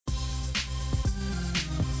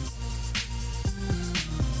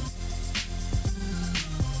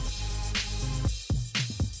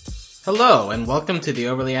Hello, and welcome to the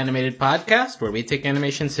Overly Animated Podcast, where we take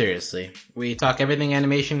animation seriously. We talk everything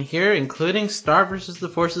animation here, including Star vs. the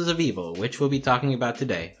Forces of Evil, which we'll be talking about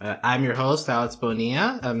today. I'm your host, Alex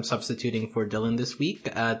Bonilla. I'm substituting for Dylan this week.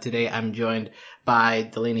 Today I'm joined by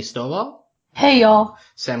Delaney Stovall. Hey, y'all.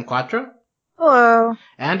 Sam Quattro. Hello.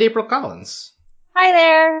 And April Collins. Hi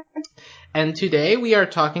there. And today we are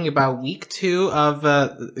talking about week 2 of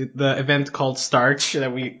the event called Starch,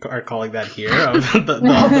 that we are calling that here, of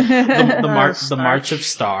the March of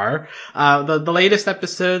Star. The latest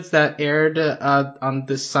episodes that aired on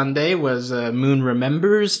this Sunday was Moon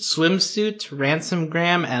Remembers, Swimsuit,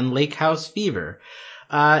 Ransomgram, and Lake House Fever.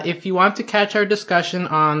 If you want to catch our discussion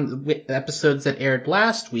on episodes that aired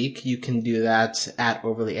last week, you can do that at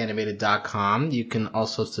overlyanimated.com. You can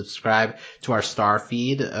also subscribe to our Star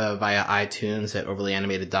feed via iTunes at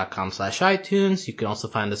overlyanimated.com/iTunes. You can also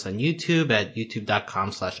find us on YouTube at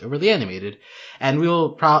youtube.com/overlyanimated. And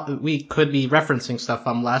we could be referencing stuff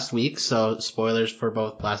from last week, so spoilers for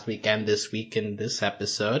both last week and this week in this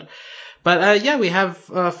episode. But we have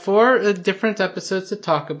 4 different episodes to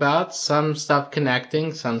talk about, some stuff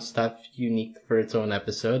connecting, some stuff unique for its own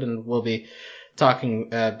episode, and we'll be talking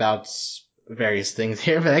about various things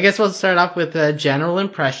here. But I guess we'll start off with general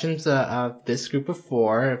impressions of this group of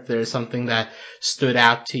 4. If there's something that stood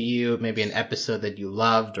out to you, maybe an episode that you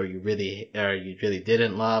loved or you really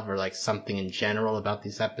didn't love, or like something in general about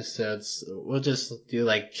these episodes, we'll just do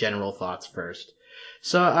like general thoughts first.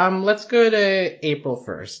 So, let's go to April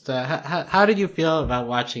first. How did you feel about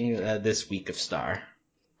watching this week of Star?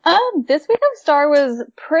 This week of Star was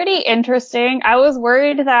pretty interesting. I was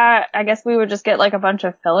worried that I guess we would just get like a bunch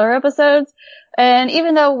of filler episodes. And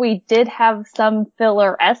even though we did have some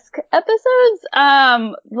filler-esque episodes,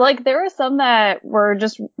 like there were some that were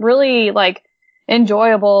just really like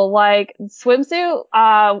enjoyable, like Swimsuit.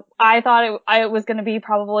 I thought it was going to be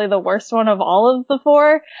probably the worst one of all of the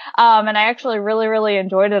 4. And I actually really, really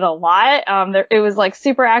enjoyed it a lot. It was like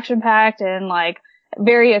super action packed and like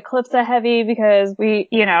very Eclipse heavy because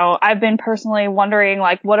I've been personally wondering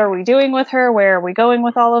like, what are we doing with her? Where are we going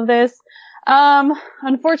with all of this?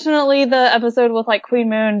 Unfortunately the episode with like Queen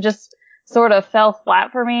Moon just sort of fell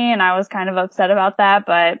flat for me, and I was kind of upset about that,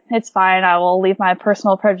 but it's fine. I will leave my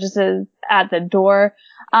personal prejudices at the door.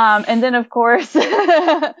 And then of course,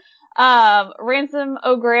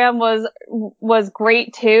 Ransom-O-Gram was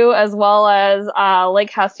great too, as well as,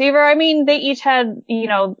 Lake House Fever. I mean, they each had,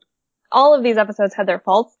 all of these episodes had their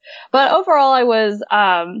faults, but overall I was,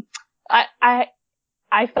 I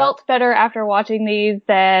felt better after watching these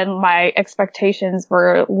than my expectations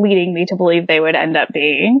were leading me to believe they would end up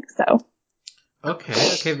being, so.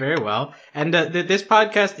 Okay, very well. And this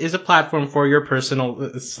podcast is a platform for your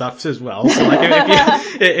personal stuff as well. So, like,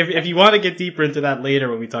 if you want to get deeper into that later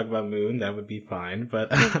when we talk about Moon, that would be fine.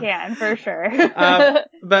 But you can for sure.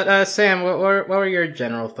 But Sam, what were your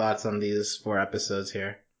general thoughts on these 4 episodes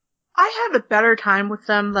here? I had a better time with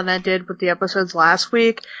them than I did with the episodes last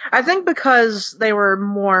week. I think because they were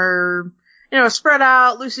more, spread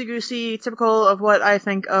out, loosey-goosey, typical of what I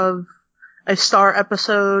think of a Star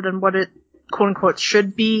episode and what it quote-unquote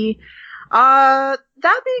should be. That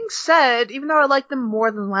being said, even though I liked them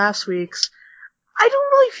more than last week's, I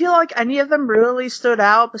don't really feel like any of them really stood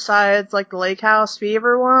out besides, like, the Lake House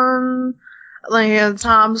Fever one, like,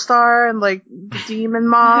 Tom Star and, like, Demon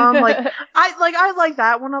Mom. I like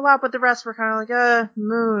that one a lot, but the rest were kind of like,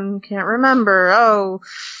 Moon, can't remember,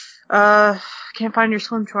 can't find your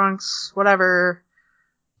swim trunks, whatever,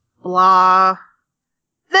 blah.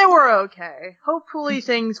 They were okay. Hopefully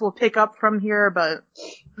things will pick up from here, but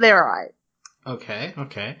they're alright. Okay.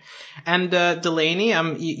 And Delaney,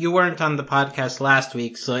 you weren't on the podcast last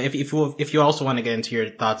week, so if you also want to get into your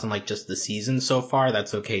thoughts on like just the season so far,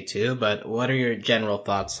 that's okay too. But what are your general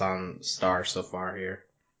thoughts on Star so far here?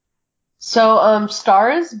 So,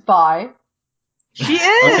 Star is bi. She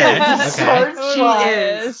is. Okay. She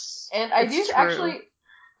is. And I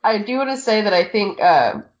do want to say that I think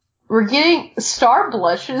we're getting Star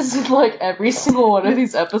blushes in like every single one of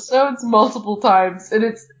these episodes multiple times, and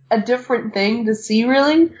it's a different thing to see,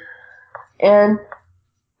 really. And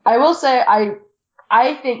I will say, I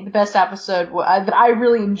think the best episode that I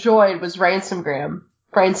really enjoyed was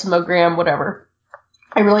Ransom-O-Gram, whatever.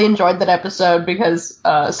 I really enjoyed that episode because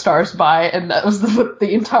Star's bi, and that was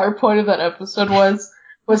the entire point of that episode was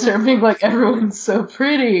her being like, everyone's so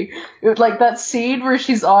pretty. It was like that scene where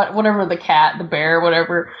she's on whatever, the cat, the bear,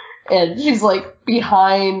 whatever. And she's, like,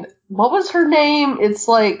 behind... What was her name? It's,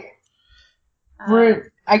 like... I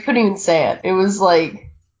couldn't even say it. It was,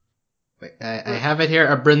 like... Wait, I have it here,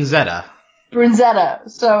 a Brunzetta.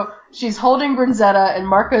 Brunzetta. So, she's holding Brunzetta, and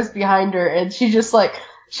Marco's behind her, and she just, like...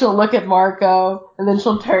 she'll look at Marco, and then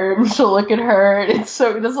she'll turn, and she'll look at her, and that's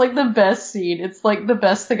like the best scene. It's like the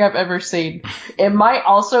best thing I've ever seen. It might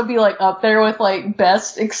also be like up there with like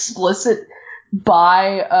best explicit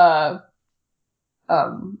bi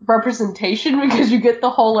representation, because you get the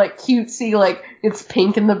whole like cutesy, like it's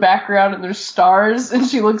pink in the background and there's stars, and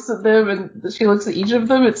she looks at them and she looks at each of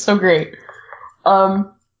them. It's so great.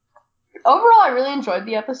 Overall, I really enjoyed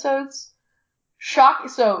the episodes.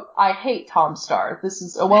 So I hate Tom Star. This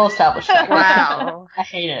is a well-established fact. Wow. I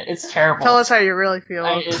hate it. It's terrible. Tell us how you really feel.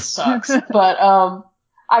 It sucks. But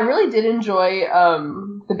I really did enjoy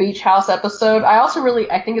the beach house episode.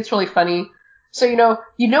 I think it's really funny. So you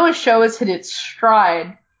know a show has hit its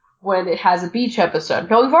stride when it has a beach episode.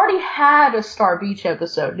 Now we've already had a Star Beach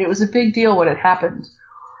episode, and it was a big deal when it happened.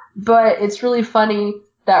 But it's really funny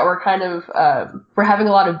that we're kind of we're having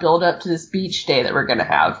a lot of build up to this beach day that we're gonna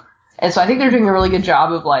have. And so I think they're doing a really good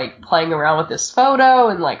job of, like, playing around with this photo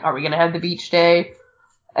and, like, are we going to have the beach day?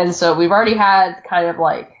 And so we've already had kind of,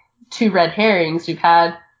 like, 2 red herrings.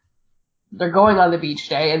 They're going on the beach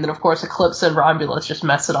day, and then, of course, Eclipse and Romulus just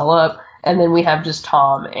mess it all up. And then we have just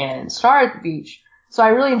Tom and Star at the beach. So I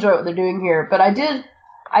really enjoy what they're doing here. But I did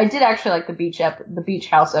actually like the beach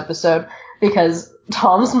house episode, because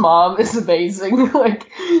Tom's mom is amazing. Like,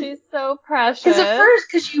 she's so precious.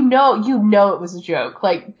 Because you know it was a joke.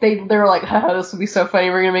 Like, they were like, haha, this will be so funny,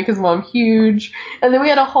 we're gonna make his mom huge. And then we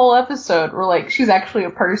had a whole episode where, like, she's actually a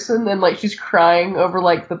person, and, like, she's crying over,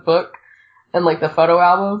 like, the book and, like, the photo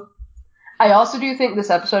album. I also do think this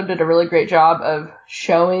episode did a really great job of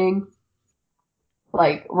showing,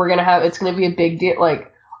 like, it's gonna be a big deal.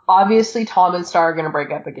 Like, obviously Tom and Star are gonna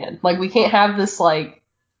break up again. Like, we can't have this, like,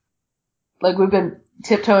 we've been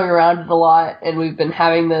tiptoeing around it a lot, and we've been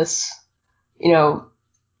having this,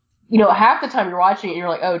 half the time you're watching it and you're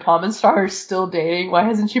like, oh, Tom and Star are still dating. Why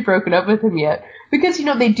hasn't she broken up with him yet? Because,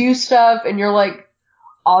 they do stuff, and you're like,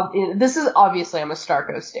 this is obviously, I'm a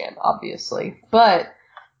Starco stan, obviously. But,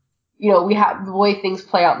 we have the way things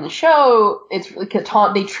play out in the show, it's really,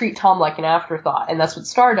 they treat Tom like an afterthought, and that's what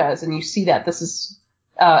Star does, and you see that. This is,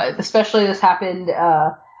 especially this happened,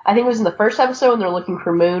 I think it was in the first episode when they're looking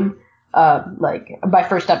for Moon. By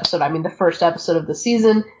first episode, I mean the first episode of the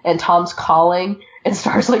season, and Tom's calling, and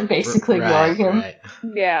Star's, like, basically ignoring him. Right.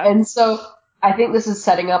 Yeah. And so, I think this is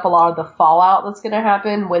setting up a lot of the fallout that's gonna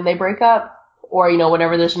happen when they break up, or,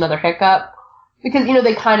 whenever there's another hiccup. Because,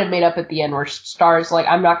 they kind of made up at the end where Star's like,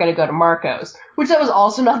 I'm not gonna go to Marco's, which that was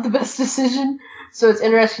also not the best decision. So it's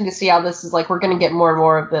interesting to see how this is, like, we're gonna get more and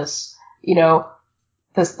more of this,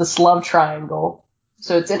 this love triangle.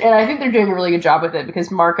 So and I think they're doing a really good job with it, because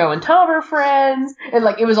Marco and Tom are friends, and,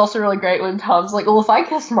 like, it was also really great when Tom's like, well, if I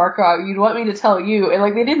kissed Marco out, you'd want me to tell you, and,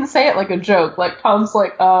 like, they didn't say it like a joke. Like, Tom's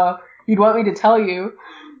like, you'd want me to tell you,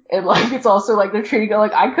 and, like, it's also like they're treating it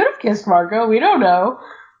like, I could have kissed Marco, we don't know.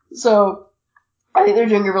 So I think they're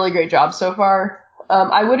doing a really great job so far.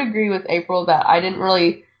 I would agree with April that I didn't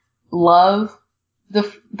really love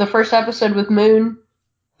the first episode with Moon.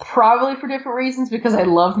 Probably for different reasons, because I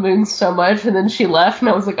love Moon so much, and then she left, and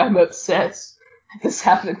I was like, I'm obsessed. This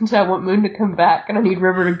happened. I want Moon to come back, and I need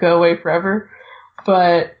River to go away forever.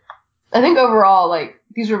 But I think overall, like,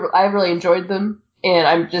 I really enjoyed them, and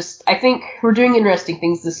I think we're doing interesting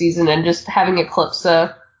things this season, and just having Eclipse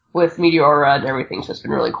with Meteora and everything's just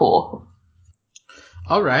been really cool.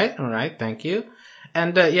 All right, thank you.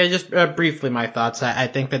 And just briefly, my thoughts. I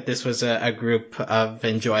think that this was a group of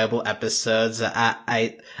enjoyable episodes.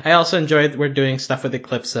 I also enjoyed we're doing stuff with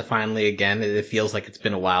Eclipse finally again. It feels like it's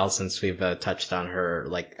been a while since we've touched on her,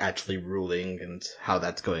 like, actually ruling and how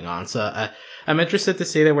that's going on. So I'm interested to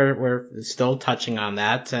see that we're still touching on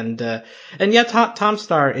that. And yeah, Tom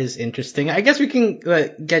Star is interesting. I guess we can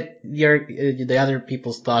get the other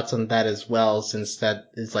people's thoughts on that as well, since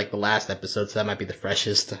that is, like, the last episode, so that might be the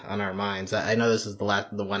freshest on our minds. I know this is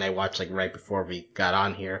the one I watched, like, right before we got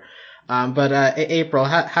on here. But April,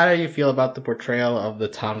 how do you feel about the portrayal of the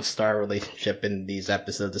Tom Star relationship in these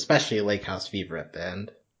episodes, especially Lake House Fever at the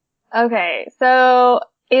end? Okay, so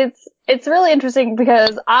it's really interesting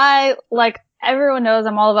because everyone knows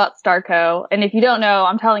I'm all about Starco, and if you don't know,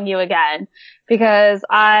 I'm telling you again, because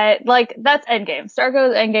that's Endgame.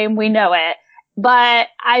 Starco's Endgame, we know it. But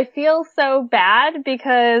I feel so bad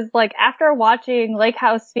because, like, after watching Lake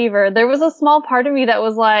House Fever, there was a small part of me that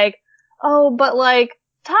was like, oh, but, like,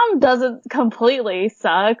 Tom doesn't completely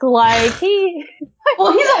suck. Like,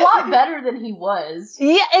 well, he's a lot better than he was.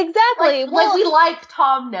 Yeah, exactly. Like, we like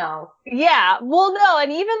Tom now. Yeah. Well, no,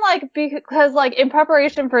 and even, like, because, like, in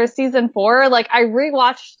preparation for season 4, like, I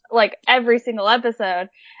rewatched, like, every single episode,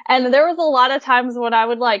 and there was a lot of times when I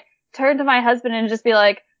would, like, turn to my husband and just be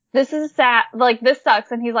like, this is sad, like, this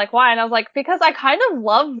sucks. And he's like, why? And I was like, because I kind of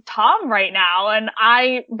love Tom right now,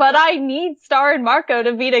 but I need Star and Marco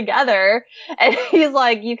to be together. And he's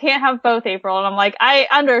like, you can't have both, April. And I'm like, I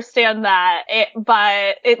understand that,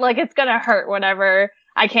 but it's gonna hurt whenever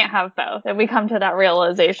I can't have both. And we come to that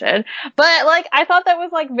realization. But, like, I thought that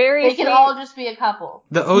was, like, very They can all just be a couple.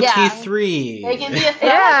 The OT3. They can be a family.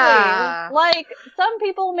 Yeah. Like, some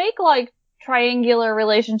people make, like, triangular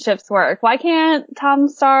relationships work. Why can't Tom,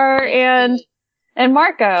 Star, and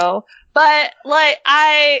Marco? But, like,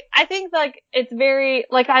 I think, like, it's very,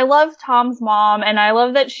 like, I love Tom's mom, and I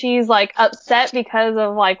love that she's, like, upset because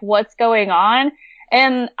of, like, what's going on.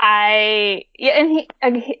 And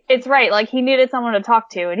it's right, like, he needed someone to talk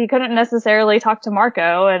to, and he couldn't necessarily talk to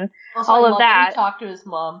Marco, and also, all I of that. He talked to his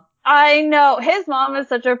mom. I know. His mom is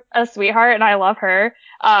such a sweetheart, and I love her.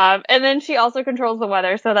 And then she also controls the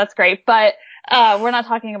weather, so that's great. But, we're not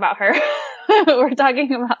talking about her. We're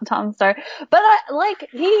talking about Tom Star. But,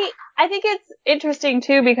 I think it's interesting,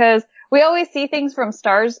 too, because we always see things from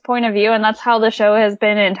Star's point of view, and that's how the show has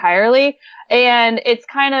been entirely. And it's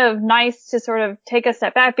kind of nice to sort of take a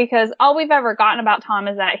step back, because all we've ever gotten about Tom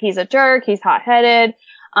is that he's a jerk, he's hot-headed,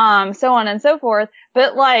 so on and so forth.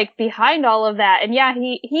 But, like, behind all of that, and yeah,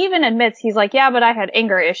 he even admits, he's like, yeah, but I had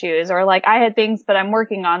anger issues, or, like, I had things, but I'm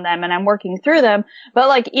working on them, and I'm working through them. But,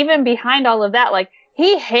 like, even behind all of that, like,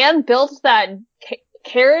 he hand-built that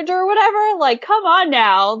carriage or whatever. Like, come on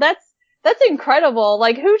now. That's incredible.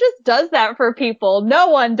 Like, who just does that for people? No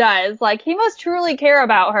one does. Like, he must truly care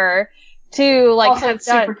about her to, like, also, it's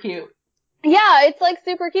super cute. Yeah, it's, like,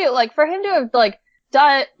 super cute. Like, for him to have, like,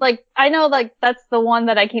 done, like, I know, like, that's the one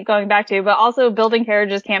that I keep going back to, but also building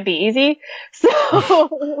carriages can't be easy.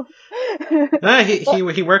 So.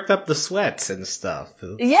 He worked up the sweats and stuff.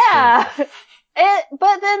 Yeah.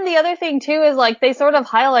 But then the other thing, too, is, like, they sort of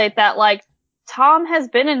highlight that, like, Tom has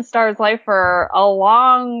been in Star's life for a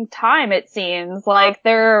long time, it seems. Like,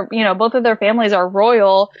 they're, both of their families are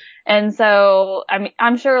royal. And so, I mean,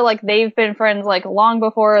 I'm sure, like, they've been friends, like, long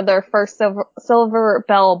before their first Silver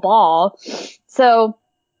Bell Ball. So,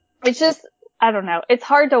 it's just, I don't know. It's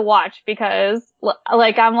hard to watch because,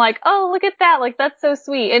 like, I'm like, oh, look at that. Like, that's so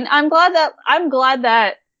sweet. And I'm glad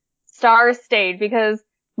that Star stayed, because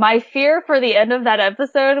my fear for the end of that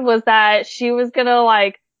episode was that she was gonna,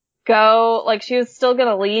 like, go, like, she was still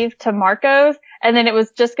gonna leave to Marco's, and then it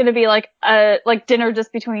was just gonna be, like, a, like, dinner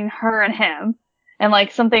just between her and him, and,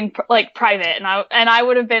 like, something, like, private, and I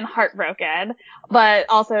would have been heartbroken, but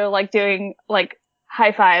also, like, doing, like,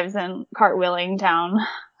 high fives and cartwheeling down,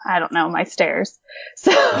 I don't know, my stairs.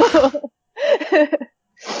 So.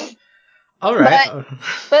 All right.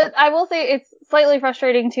 But I will say it's slightly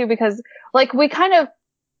frustrating, too, because, like, we kind of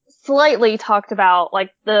slightly talked about,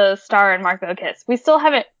 like, the Star and Marco kiss. We still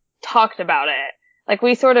haven't talked about it. Like,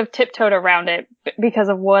 we sort of tiptoed around it because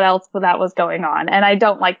of what else that was going on. And I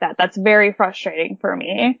don't like that. That's very frustrating for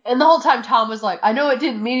me. And the whole time Tom was like, I know it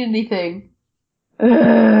didn't mean anything.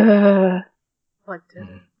 Like,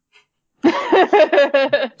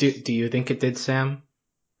 Do you think it did, Sam?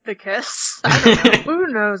 the kiss? I don't know. Who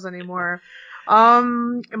knows anymore?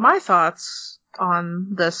 My thoughts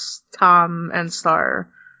on this Tom and Star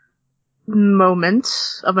moment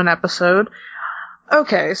of an episode.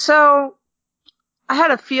 Okay, so I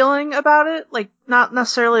had a feeling about it, like, not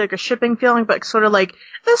necessarily like a shipping feeling, but sort of like,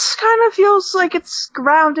 this kind of feels like it's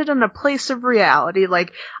grounded in a place of reality.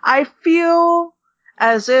 Like, I feel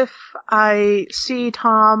as if I see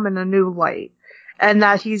Tom in a new light, and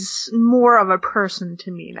that he's more of a person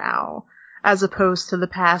to me now, as opposed to the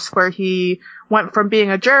past where he went from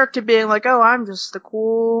being a jerk to being like, oh, I'm just a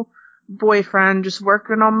cool boyfriend just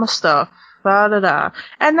working on my stuff. Da-da-da.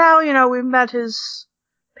 And now, we met his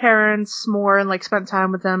parents more and, like, spent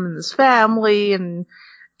time with them and his family and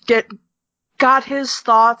got his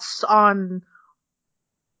thoughts on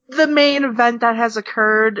the main event that has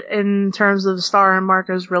occurred in terms of Star and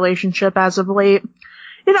Marco's relationship as of late.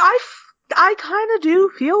 I kind of do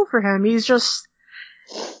feel for him. He's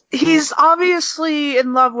obviously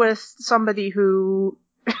in love with somebody who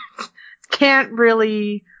can't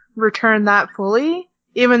really return that fully.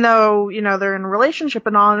 Even though, they're in a relationship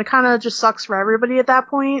and all, and it kind of just sucks for everybody at that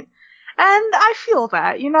point. And I feel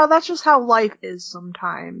that, that's just how life is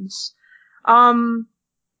sometimes. But,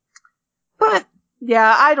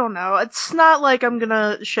 yeah, I don't know. It's not like I'm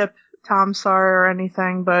gonna ship Tom Star or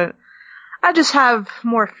anything, but I just have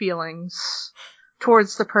more feelings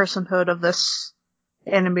towards the personhood of this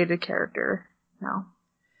animated character now.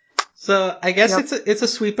 So I guess it's a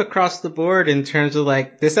sweep across the board in terms of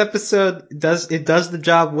like this episode does the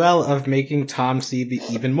job well of making Tom see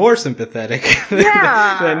even more sympathetic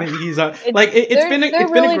than he's on. It's been a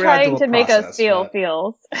really gradual trying to make us feel but...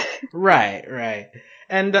 feels. Right.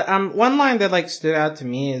 And one line that like stood out to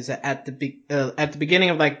me is at the beginning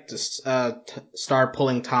of like Star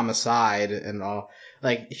pulling Tom aside and all.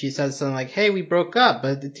 Like, she says something like, hey, we broke up,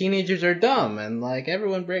 but the teenagers are dumb, and, like,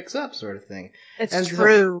 everyone breaks up, sort of thing. It's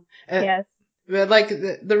true. Yes. But, like,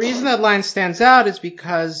 the reason that line stands out is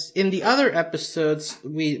because in the other episodes,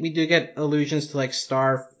 we do get allusions to, like,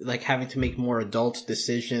 Star, like, having to make more adult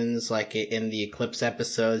decisions, like, in the Eclipse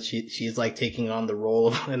episode, she's, like, taking on the role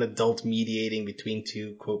of an adult mediating between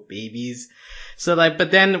two, quote, babies. So, like, but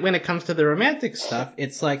then when it comes to the romantic stuff,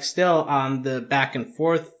 it's, like, still on the back and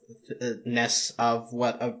forth ness of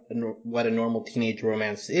what a normal teenage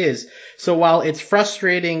romance is. So while it's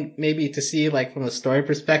frustrating maybe to see like from a story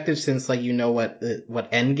perspective, since like you know what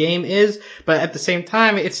Endgame is, but at the same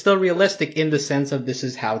time it's still realistic in the sense of this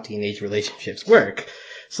is how teenage relationships work.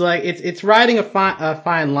 So like it's riding a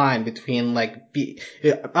fine line between like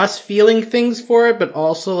us feeling things for it, but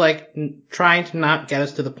also like trying to not get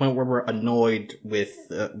us to the point where we're annoyed with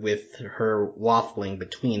her waffling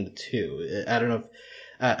between the two. I don't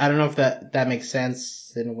know if that makes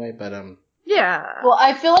sense in a way, but yeah. Well,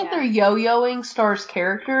 I feel like they're yo-yoing Star's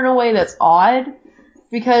character in a way that's odd,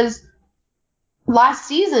 because last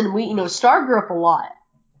season Star grew up a lot.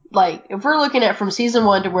 Like, if we're looking at from season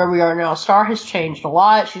 1 to where we are now, Star has changed a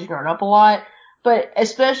lot, she's grown up a lot, but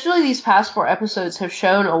especially these past 4 episodes have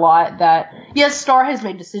shown a lot that, yes, Star has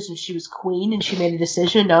made decisions. She was queen and she made a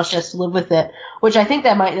decision, now she has to live with it, which I think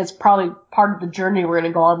that's probably part of the journey we're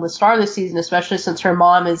going to go on with Star this season, especially since her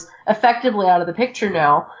mom is effectively out of the picture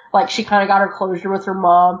now. Like, she kind of got her closure with her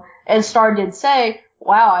mom, and Star did say,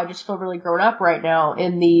 wow, I just feel really grown up right now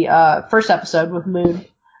in the first episode with Moon.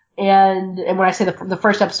 And when I say the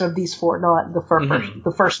first episode of these 4, not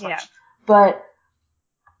the first one. But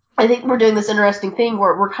I think we're doing this interesting thing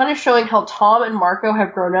where we're kind of showing how Tom and Marco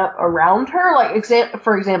have grown up around her. Like,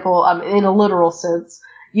 for example, in a literal sense,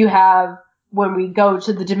 you have when we go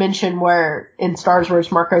to the dimension where, in Star's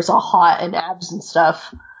words, Marco's all hot and abs and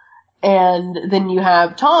stuff. And then you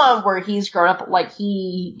have Tom, where he's grown up, like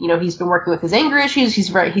he's been working with his anger issues.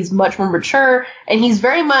 He's much more mature, and he's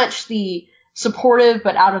very much the supportive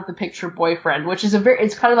but out of the picture boyfriend, which is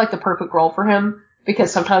it's kind of like the perfect role for him,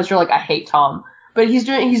 because sometimes you're like, I hate Tom, but he's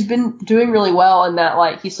been doing really well in that,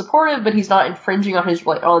 like, he's supportive, but he's not infringing on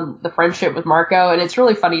on the friendship with Marco. And it's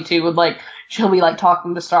really funny too, with like, she'll be like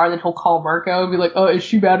talking to Star, and then he'll call Marco and be like, oh, is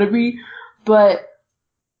she mad at me? But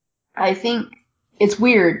I think it's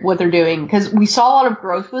weird what they're doing, because we saw a lot of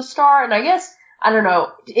growth with Star, and I guess, I don't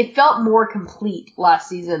know, it felt more complete last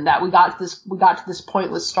season that we got to this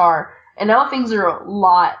point with Star. And now things are a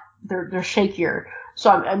lot, they're shakier.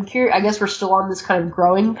 So I'm curious, I guess we're still on this kind of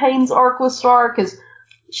growing pains arc with Star, because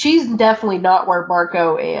she's definitely not where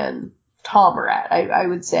Marco and Tom are at, I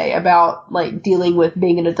would say, about, like, dealing with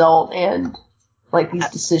being an adult and, like, these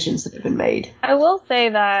decisions that have been made. I will say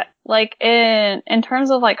that, like, in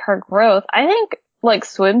terms of, like, her growth, I think, like,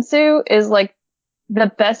 Swimsuit is, like,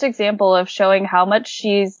 the best example of showing how much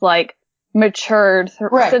she's, like, matured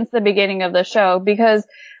since the beginning of the show, because,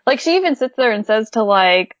 like, she even sits there and says to,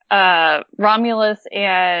 like, Romulus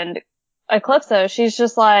and Eclipso,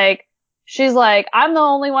 she's like, I'm the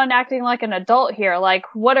only one acting like an adult here. Like,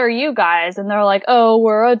 what are you guys? And they're like, oh,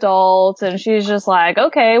 we're adults. And she's just like,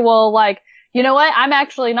 okay, well, like, you know what? I'm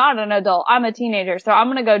actually not an adult. I'm a teenager. So I'm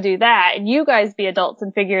going to go do that. And you guys be adults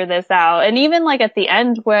and figure this out. And even, like, at the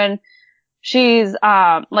end when she's,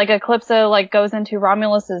 like, Eclipso, like, goes into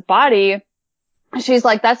Romulus's body, she's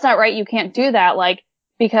like, that's not right. You can't do that. Like,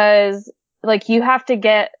 because, like, you have to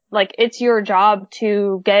get, like, it's your job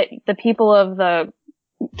to get the people of the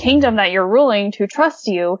kingdom that you're ruling to trust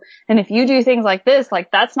you. And if you do things like this,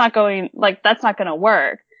 like, that's not going to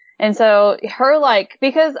work. And so her, like,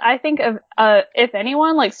 because I think of, if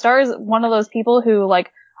anyone, like, Star is one of those people who,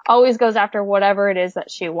 like, always goes after whatever it is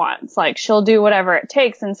that she wants. Like, she'll do whatever it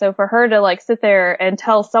takes. And so for her to, like, sit there and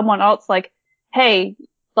tell someone else, like, hey,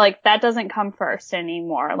 like, that doesn't come first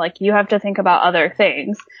anymore. Like, you have to think about other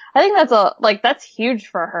things. I think that's huge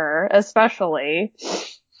for her, especially.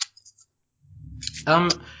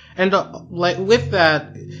 And like with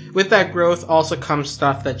that growth also comes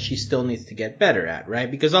stuff that she still needs to get better at, right?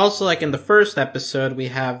 Because also, like, in the first episode, we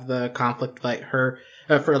have the conflict, like, her,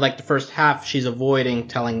 for like the first half, she's avoiding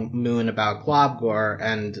telling Moon about Globgor,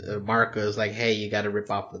 and Marco's like, hey, you gotta rip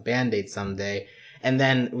off the Band-Aid someday. And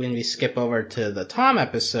then when we skip over to the Tom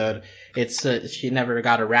episode, it's she never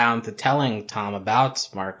got around to telling Tom about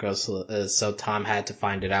Marco, so Tom had to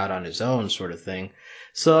find it out on his own, sort of thing.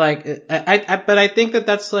 So like, but I think that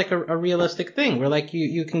that's like a realistic thing where like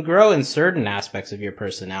you can grow in certain aspects of your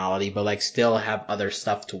personality, but like still have other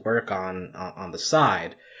stuff to work on the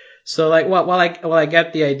side. So like, while I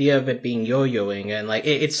get the idea of it being yo-yoing, and like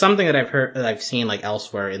it's something that I've seen like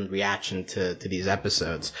elsewhere in reaction to these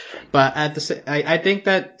episodes, but I think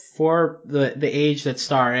that for the age that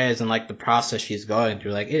Star is and like the process she's going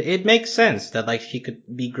through, like it makes sense that like she could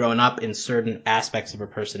be grown up in certain aspects of her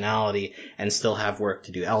personality and still have work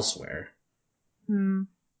to do elsewhere. Yeah,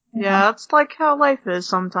 that's like how life is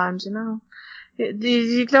sometimes, you know.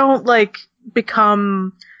 You don't like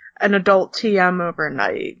become an adult TM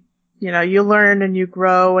overnight. You know, you learn and you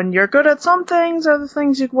grow and you're good at some things, other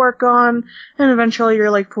things you work on, and eventually you're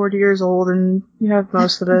like 40 years old and you have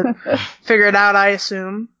most of it figured out, I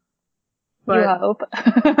assume. But you hope.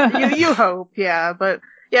 you hope, yeah. But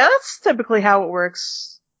yeah, that's typically how it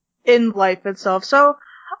works in life itself. So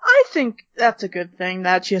I think that's a good thing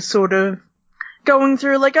that you're sort of going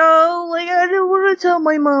through like, oh, like I don't want to tell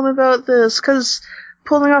my mom about this because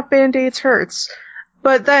pulling off band-aids hurts.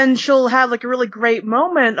 But then she'll have like a really great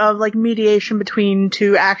moment of like mediation between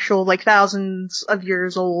two actual like thousands of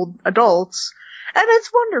years old adults. And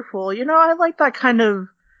it's wonderful. You know, I like that kind of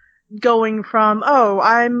going from, oh,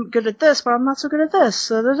 I'm good at this, but I'm not so good at this.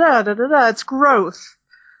 Da da da da da. It's growth.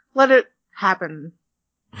 Let it happen.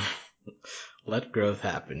 Let growth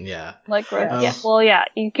happen, yeah. Let growth, yeah. Well, yeah,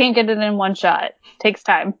 you can't get it in one shot. Takes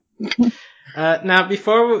time. Now,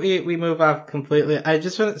 before we move off completely, I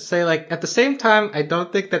just want to say, like, at the same time, I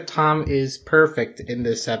don't think that Tom is perfect in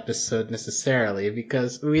this episode necessarily,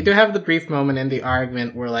 because we do have the brief moment in the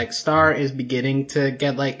argument where, like, Star is beginning to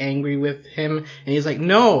get, like, angry with him, and he's like,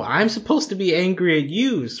 no, I'm supposed to be angry at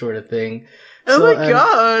you, sort of thing. Oh so, my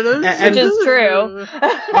god! Which is true.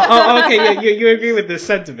 Okay, yeah, you agree with this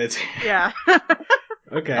sentiment. Yeah.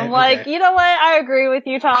 Okay. I'm like, you know what? I agree with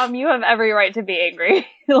you, Tom. You have every right to be angry.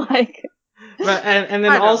 Like... But and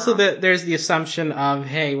then also there's the assumption of,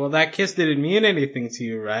 hey, well, that kiss didn't mean anything to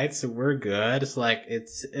you, right? So we're good. It's like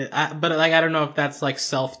but like I don't know if that's like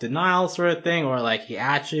self-denial sort of thing or like he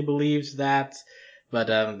actually believes that. But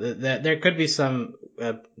there could be some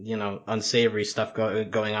unsavory stuff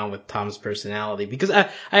going on with Tom's personality, because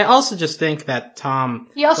I also just think that Tom,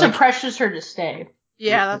 he also pressures her to stay.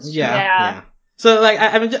 Yeah, that's true. Yeah. So, like,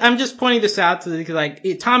 I'm just pointing this out because,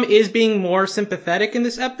 like, Tom is being more sympathetic in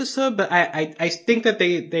this episode, but I think that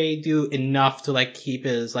they do enough to, like, keep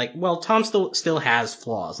his, like, well, Tom still has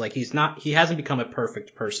flaws. Like, he hasn't become a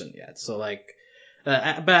perfect person yet. So, like,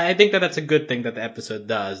 but I think that that's a good thing that the episode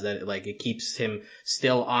does, that, like, it keeps him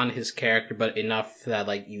still on his character, but enough that,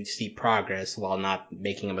 like, you see progress while not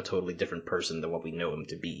making him a totally different person than what we know him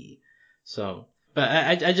to be. So... But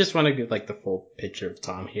I just want to give, like, the full picture of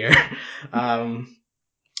Tom here. Tom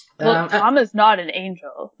is not an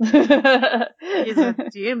angel. He's a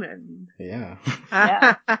demon. Yeah.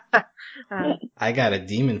 Yeah. I got a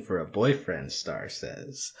demon for a boyfriend, Star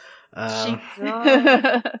says. That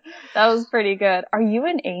was pretty good. Are you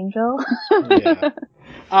an angel? Yeah.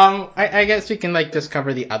 I guess we can, like, just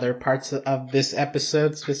cover the other parts of this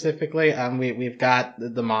episode specifically. We've got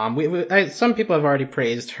the mom. Some people have already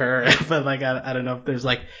praised her, but, like, I don't know if there's,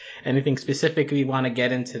 like, anything specific we want to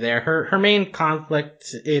get into there. Her main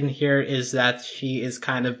conflict in here is that she is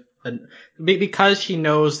kind of, because she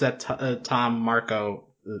knows that Tom, Marco,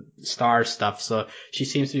 Star stuff, so she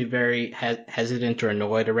seems to be very hesitant or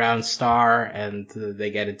annoyed around Star, and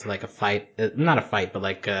they get into, like, a fight, not a fight, but,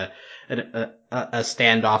 like, a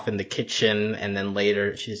standoff in the kitchen, and then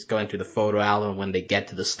later she's going through the photo album. When they get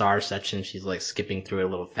to the Star section, she's like skipping through it a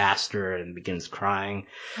little faster and begins crying.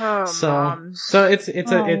 Oh, moms. So it's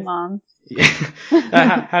Mom. Yeah.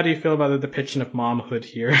 How do you feel about the depiction of momhood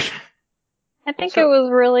here? I think it was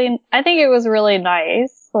really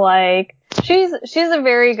nice. Like, she's a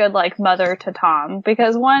very good, like, mother to Tom,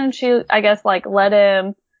 because one, she, I guess, like, let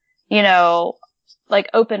him, like,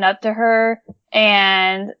 open up to her.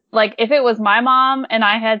 And, like, if it was my mom and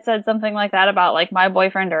I had said something like that about, like, my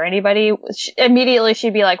boyfriend or anybody, immediately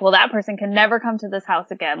she'd be like, well, that person can never come to this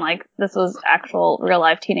house again. Like, this was actual real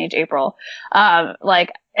life teenage April.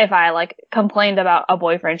 Like, if I, like, complained about a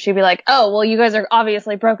boyfriend, she'd be like, oh, well, you guys are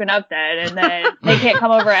obviously broken up then, and then they can't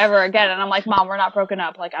come over ever again. And I'm like, Mom, we're not broken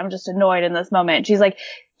up. Like, I'm just annoyed in this moment. And she's like,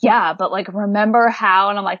 yeah, but, like, remember how?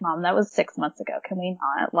 And I'm like, Mom, that was 6 months ago. Can we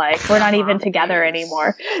not? Like, we're not even together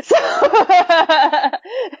anymore. So,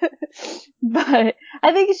 but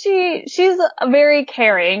I think she's very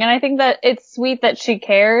caring, and I think that it's sweet that she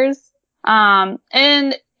cares.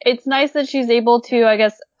 And it's nice that she's able to, I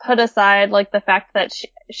guess, put aside, like, the fact that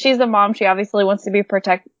she's a mom. She obviously wants to be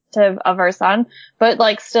protective of her son, but,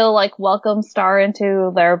 like, still, like, welcome Star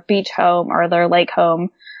into their beach home or their lake home.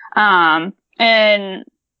 And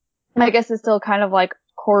I guess it's still kind of, like,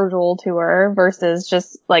 cordial to her versus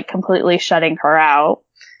just, like, completely shutting her out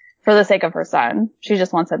for the sake of her son. She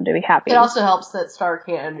just wants him to be happy. It also helps that Star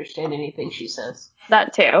can't understand anything she says.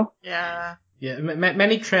 That too. Yeah. Yeah,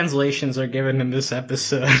 many translations are given in this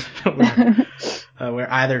episode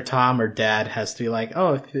where either Tom or Dad has to be like,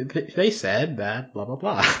 oh, they said that, blah, blah,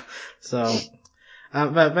 blah. So,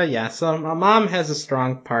 but yeah, so my mom has a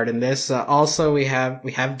strong part in this. Also, we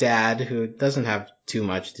have Dad, who doesn't have too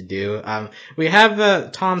much to do. We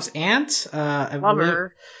have Tom's aunt. Love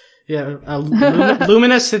her. Yeah,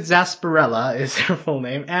 Luminous Exasperella is her full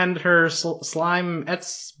name, and her slime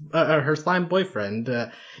her slime boyfriend.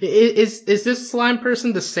 Is this slime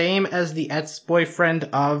person the same as the ex-boyfriend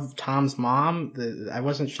of Tom's mom? I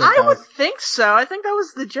wasn't sure. I would think so. I think that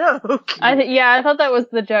was the joke. I thought that was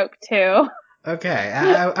the joke too. Okay,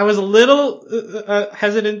 I was a little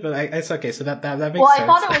hesitant, but it's okay. So that makes sense. Well, I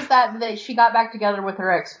thought it was that she got back together with her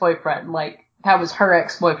ex-boyfriend. Like, that was her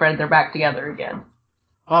ex-boyfriend. They're back together again.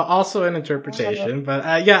 Also an interpretation, but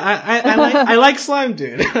I like Slime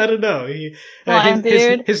Dude. I don't know.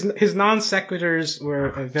 His non sequiturs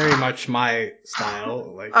were very much my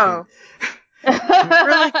style. Like,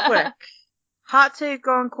 really quick. Hot take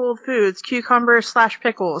on cold foods: cucumbers /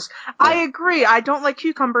 pickles. Yeah. I agree. I don't like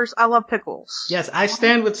cucumbers. I love pickles. Yes, I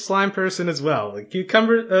stand with Slime Person as well. Like,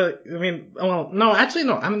 cucumber.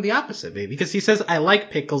 I'm the opposite, baby, because he says I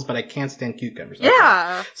like pickles, but I can't stand cucumbers.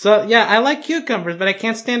 Yeah. Okay. So yeah, I like cucumbers, but I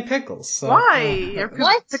can't stand pickles. So, why? Are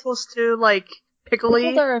pickles too like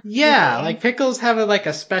pickly? Yeah, like pickles have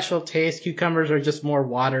a special taste. Cucumbers are just more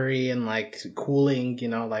watery and like cooling. You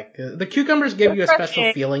know, like the cucumbers give you a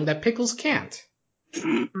special feeling that pickles can't.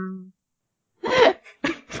 I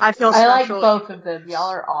feel special. I like both of them. Y'all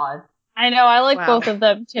are odd. I know, I like both of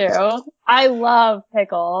them too. I love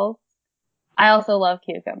pickles. I also love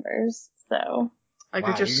cucumbers, so.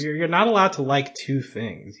 You're not allowed to like two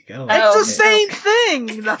things. You gotta like it's the same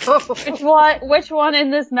thing, though. Which one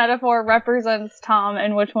in this metaphor represents Tom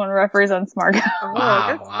and which one represents Margot?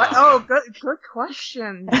 Good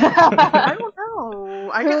question. I don't know.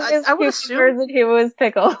 I would assume that he was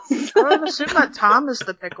pickles. I would assume that Tom is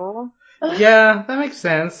the pickle. Yeah, that makes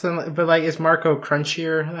sense. But like, is Marco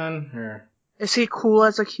crunchier then, or is he cool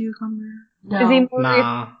as a cucumber? No. Is he more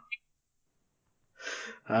nah.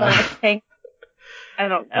 I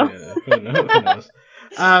don't know. Yeah, who knows?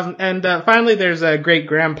 And finally, there's a great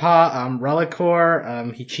grandpa,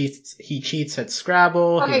 Relicor. He cheats at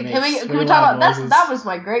Scrabble. Okay, can we talk about that was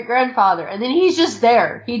my great grandfather, and then he's just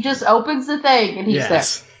there. He just opens the thing and he's there.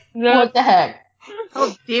 What the heck?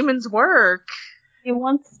 How demons work? He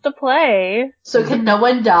wants to play. So can no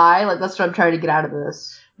one die? Like, that's what I'm trying to get out of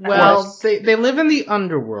this. Well, they live in the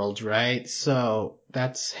underworld, right? So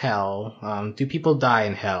that's hell. Do people die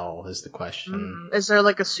in hell is the question. Is there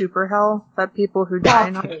like a super hell that people who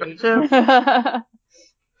die not go to?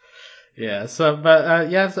 Yeah, so,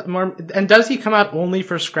 but, more, and does he come out only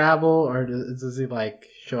for Scrabble, or does he, like,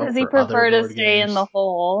 show up for other board games? Does he prefer to stay in the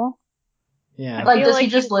hole? Yeah. Like, does he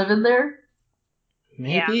just live in there?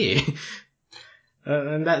 Maybe. Yeah.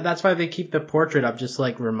 And that's why they keep the portrait up, just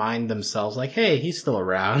like remind themselves, like, hey, he's still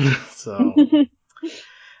around. So,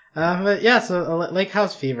 but yeah, so Lake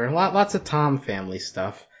House Fever, lots of Tom family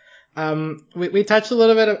stuff. We touched a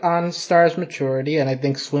little bit on Star's maturity, and I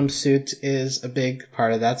think swimsuit is a big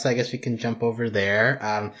part of that, so I guess we can jump over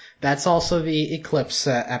there. That's also the Eclipse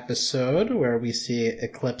episode, where we see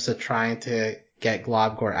Eclipse trying to get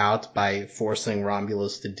Globgor out by forcing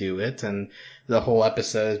Romulus to do it, and the whole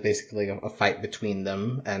episode is basically a fight between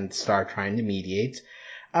them and Star trying to mediate.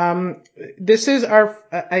 This is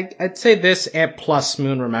I'd say this plus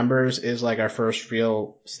Moon Remembers is like our first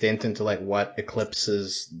real stint into like what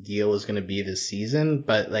Eclipse's deal is going to be this season,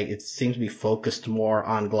 but like it seems to be focused more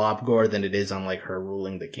on Globgor than it is on like her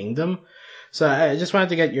ruling the kingdom. So I just wanted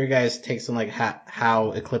to get your guys' takes on like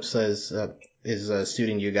how Eclipse is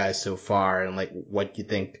suiting you guys so far, and like what you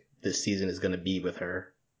think this season is going to be with her.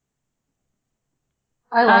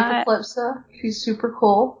 I like Eclipse. She's super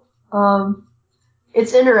cool.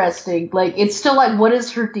 It's interesting. Like, it's still like, what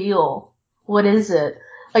is her deal? What is it?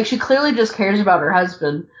 Like, she clearly just cares about her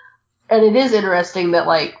husband. And it is interesting that,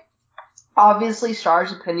 like, obviously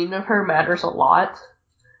Star's opinion of her matters a lot.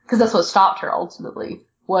 Because that's what stopped her, ultimately.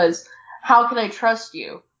 Was, how can I trust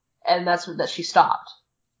you? And that's what she stopped.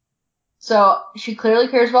 So, she clearly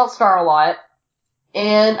cares about Star a lot.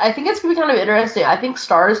 And I think it's going to be kind of interesting. I think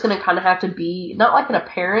Star is going to kind of have to be, not like a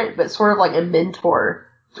parent, but sort of like a mentor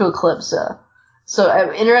to Eclipsa. So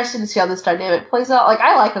I'm interested to see how this dynamic plays out. Like,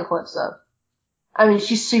 I like Eclipsa. I mean,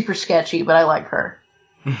 she's super sketchy, but I like her.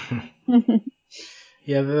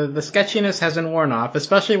 Yeah, the sketchiness hasn't worn off,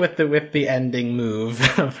 especially with the ending move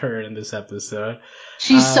of her in this episode.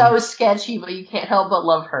 She's so sketchy, but you can't help but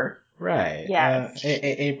love her. Right. Yes.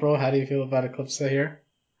 April, how do you feel about Eclipsa here?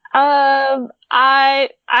 I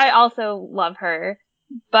also love her,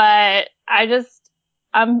 but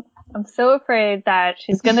I'm so afraid that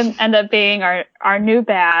she's gonna end up being our new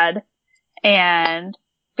bad, and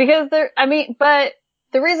because but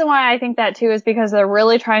the reason why I think that too is because they're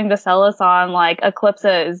really trying to sell us on like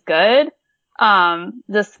Eclipsa is good,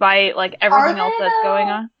 despite like everything else that's going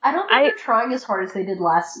on. I don't think they're trying as hard as they did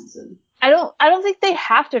last season. I don't think they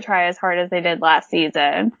have to try as hard as they did last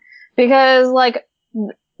season, because like,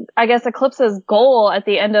 I guess Eclipsa's goal at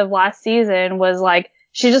the end of last season was like,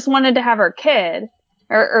 she just wanted to have her kid,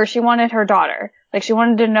 or she wanted her daughter. Like, she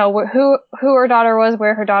wanted to know who her daughter was,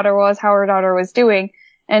 where her daughter was, how her daughter was doing.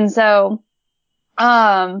 And so,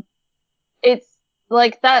 it's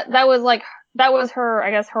like that was her,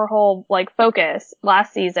 I guess, her whole like focus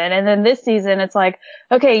last season. And then this season, it's like,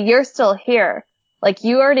 okay, you're still here. Like,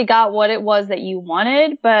 you already got what it was that you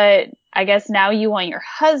wanted, but I guess now you want your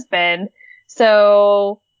husband.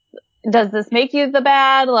 So, does this make you the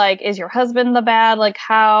bad? Like, is your husband the bad? Like,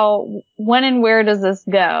 when and where does this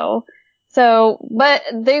go? So, but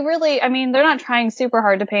they really, I mean, they're not trying super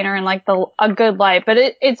hard to paint her in like a good light, but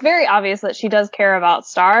it's very obvious that she does care about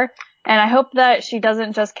Star. And I hope that she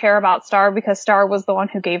doesn't just care about Star because Star was the one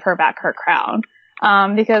who gave her back her crown.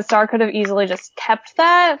 Because Star could have easily just kept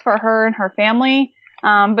that for her and her family.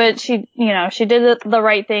 But she did the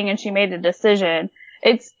right thing and she made a decision.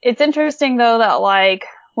 It's interesting though that like,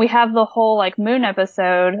 we have the whole like Moon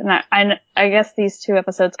episode, and I guess these two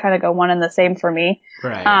episodes kind of go one and the same for me.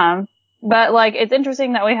 Right. But like, it's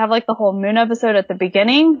interesting that we have like the whole Moon episode at the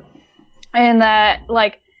beginning, and that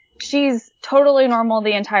like, she's totally normal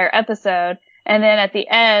the entire episode. And then at the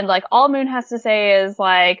end, like, all Moon has to say is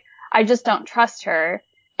like, I just don't trust her.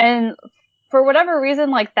 And for whatever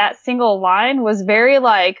reason, like, that single line was very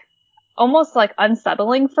like, almost like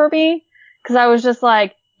unsettling for me. Cause I was just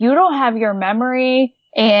like, you don't have your memory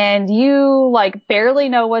and you like barely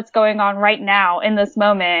know what's going on right now in this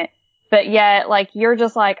moment. But yet, like, you're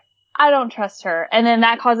just like, I don't trust her. And then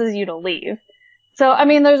that causes you to leave. So, I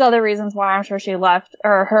mean, there's other reasons why I'm sure she left,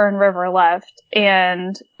 or her and River left.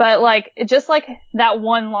 But like, just like that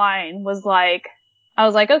one line was like, I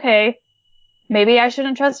was like, okay, maybe I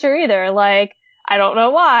shouldn't trust her either. Like, I don't know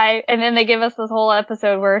why. And then they give us this whole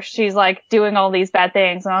episode where she's like doing all these bad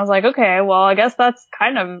things. And I was like, okay, well, I guess that's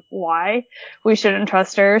kind of why we shouldn't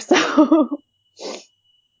trust her. So.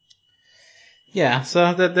 Yeah,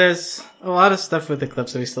 so there's a lot of stuff with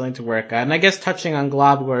Eclipse that we still need to work on. And I guess touching on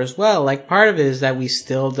Globgor as well, like, part of it is that we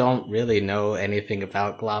still don't really know anything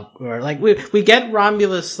about Globgor. Like, we get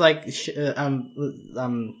Romulus, like,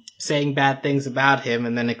 saying bad things about him,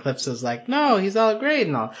 and then Eclipse is like, no, he's all great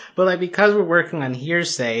and all. But, like, because we're working on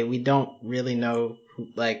hearsay, we don't really know,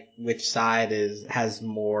 like, which side has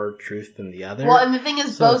more truth than the other. Well, and the thing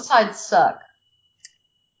is, both sides suck.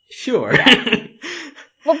 Sure.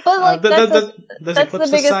 Well, but like, that's the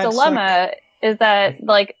biggest dilemma, is that,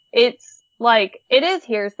 like, it's, like, it is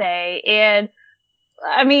hearsay, and,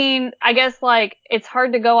 I mean, I guess, like, it's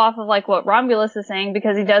hard to go off of, like, what Romulus is saying,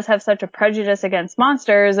 because he does have such a prejudice against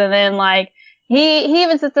monsters, and then, like, he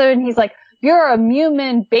even sits there and he's like, you're a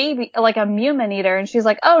Mumin baby, like a Mumin eater, and she's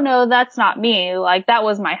like, oh no, that's not me, like, that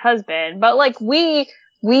was my husband, but, like, we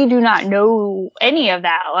do not know any of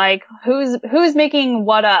that, like, who's making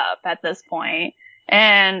what up at this point?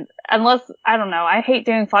 And unless, I don't know, I hate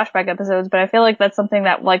doing flashback episodes, but I feel like that's something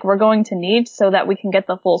that, like, we're going to need so that we can get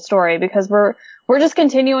the full story, because we're just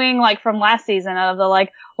continuing, like, from last season of the,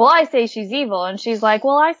 like, well, I say she's evil, and she's like,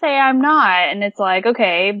 well, I say I'm not, and it's like,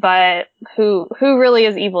 okay, but who really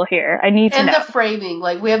is evil here? I need to know. And the framing,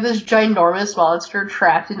 like, we have this ginormous monster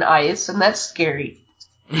trapped in ice, and that's scary.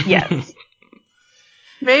 Yes.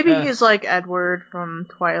 Maybe he's like Edward from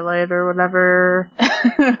Twilight or whatever.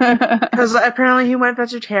 Because apparently he went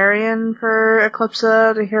vegetarian for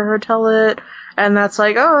Eclipsa to hear her tell it. And that's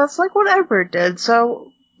like, oh, that's like what Edward did.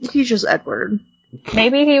 So he's just Edward.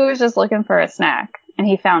 Maybe he was just looking for a snack and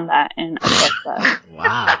he found that in Eclipsa.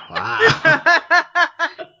 Wow.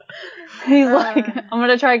 He's like, I'm going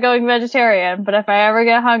to try going vegetarian, but if I ever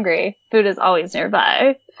get hungry, food is always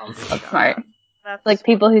nearby. That's smart. That's like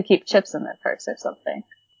people who keep chips in their purse or something.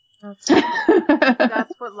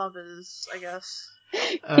 That's what love is, I guess.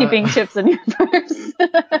 Keeping chips in your purse.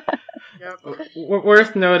 Yep.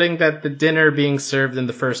 Worth noting that the dinner being served in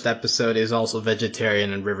the first episode is also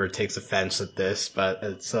vegetarian, and River takes offense at this,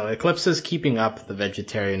 but so Eclipse is keeping up the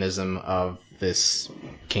vegetarianism of this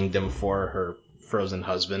kingdom for her frozen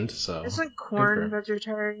husband. So Isn't corn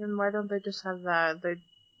vegetarian? Why don't they just have that?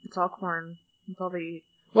 It's all corn. It's all they eat.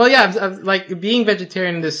 Well, yeah, like being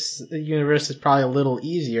vegetarian in this universe is probably a little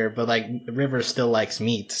easier, but like River still likes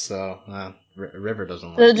meat, so River doesn't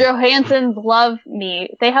like The it. Johansons love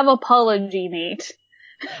meat. They have apology meat.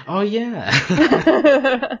 Oh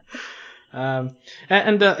yeah. And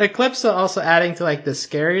Eclipse also adding to like the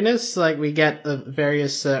scariness, like we get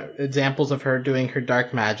various examples of her doing her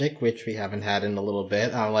dark magic, which we haven't had in a little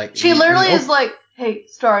bit. Like She literally is like, "Hey,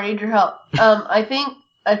 Star, I need your help. I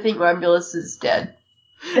think Romulus is dead."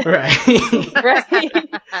 Right. Right.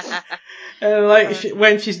 And like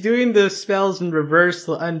when she's doing the spells in reverse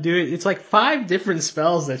to undo it, it's like 5 different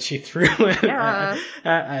spells that she threw Yeah.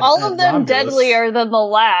 at All of them Romulus. deadlier than the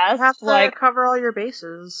last. You have to like, cover all your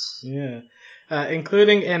bases. Yeah.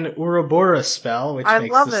 Including an Ouroboros spell, which I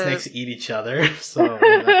makes love the it. snakes eat each other. So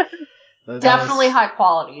that Definitely was- high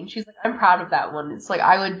quality, and she's like, "I'm proud of that one." It's like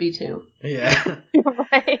I would be too. Yeah.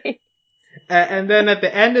 right. And then at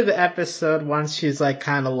the end of the episode, once she's like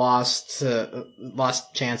kind of lost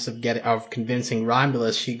chance of convincing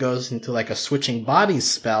Romulus, she goes into like a switching bodies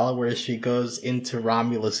spell where she goes into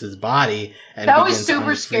Romulus's body and That was begins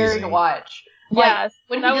super scary to unfreezing. watch. Like, Yes,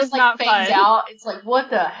 when he that just was like not fades fun. out, it's like, what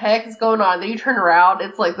the heck is going on? Then you turn around,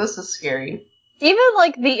 it's like, this is scary. Even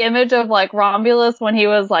like the image of like Romulus when he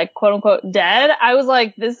was like quote unquote dead, I was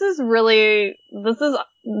like, this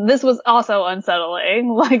was also unsettling,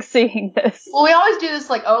 like seeing this. Well, we always do this,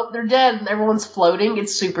 like, oh, they're dead and everyone's floating.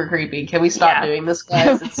 It's super creepy. Can we stop Yeah. doing this,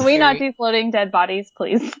 guys? It's Can we not scary. do floating dead bodies,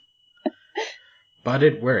 please? But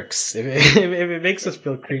it works. If it makes us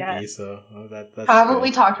feel creepy, guess. so that's Haven't good.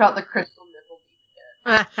 we talked about the crystal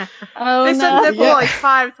nipple? Oh They said no. nipple Yeah. like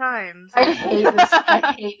 5 times. I hate this.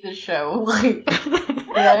 I hate this show. Like,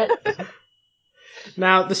 what?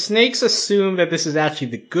 Now, the snakes assume that this is actually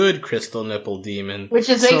the good crystal nipple demon. Which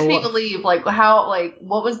just makes me believe, like, how, like,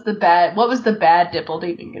 what was the bad nipple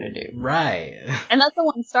demon gonna do? Right. And that's the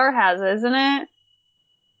one Star has, isn't it?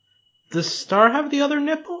 Does Star have the other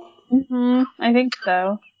nipple? Mm-hmm. I think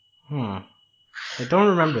so. I don't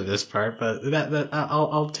remember this part, but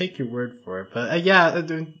I'll take your word for it. But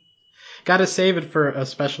gotta save it for a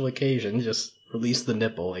special occasion. Just release the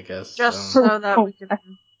nipple, I guess. Just so that we can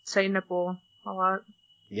say nipple a lot.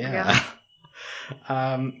 Yeah.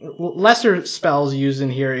 Lesser spells used in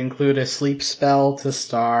here include a sleep spell to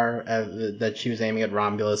Star that she was aiming at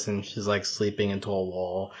Romulus, and she's like sleeping into a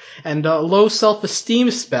wall, and a low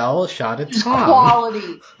self-esteem spell shot at Just Tom.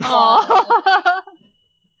 quality. Aww.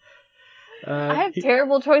 I have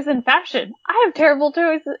terrible choice in fashion. I have terrible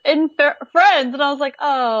choice in friends, and I was like,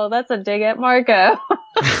 oh, that's a dig at Marco.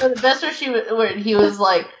 The best where he was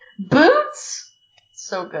like, boots?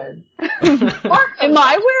 So good. Marco, Am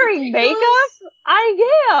I wearing ridiculous. makeup?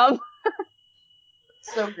 I am.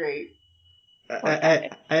 So great.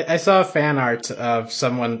 I saw a fan art of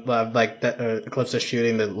someone like that Eclipse is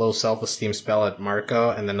shooting the low self-esteem spell at Marco,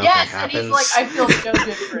 and then nothing Yes, happens. and he's like, I feel so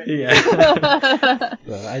different. Yeah.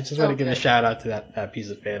 So I just want to give a good. shout out to that piece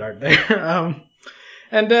of fan art there.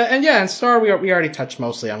 And Star, we already touched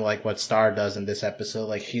mostly on like what Star does in this episode.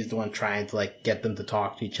 Like she's the one trying to like get them to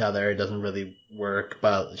talk to each other. It doesn't really work,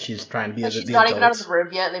 but she's trying to be And the she's not even out of adult. the room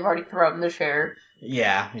yet, and they've already thrown the chair.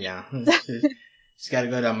 Yeah. She's got to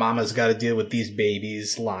go to Mama's got to deal with these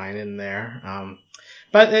babies line in there.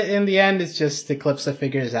 But in the end, it's just Eclipse that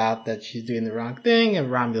figures out that she's doing the wrong thing,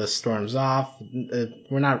 and Romulus storms off.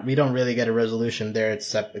 We don't really get a resolution there,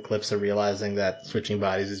 except Eclipse realizing that switching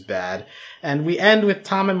bodies is bad. And we end with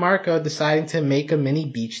Tom and Marco deciding to make a mini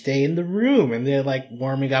beach day in the room, and they're like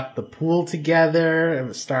warming up the pool together.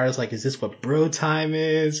 And Star's like, "Is this what bro time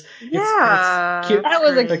is?" Yeah. It's cute. That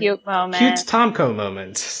was a Great. cute moment. Cute Tomko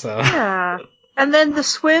moment. So. Yeah. And then the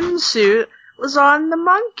swimsuit was on the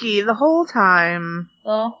monkey the whole time.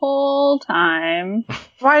 The whole time.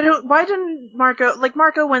 Why didn't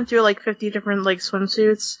Marco went through like 50 different like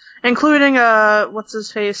swimsuits, including what's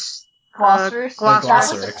his face? Glossaryx. Glossaryx.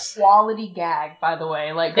 That was a quality gag, by the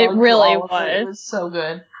way. Like, It going through really all of it, it was. was so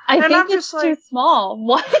good. I And think I'm it's just too like- small.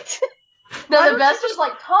 What? No, the best was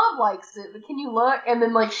like, Tom likes it, but can you look? And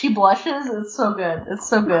then like, she blushes. It's so good. It's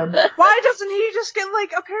so good. Why doesn't he just get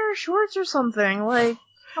like a pair of shorts or something? Like,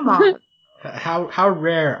 come on. How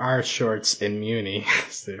rare are shorts in Muni?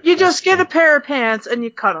 You just get a pair of pants and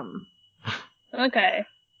you cut them. Okay.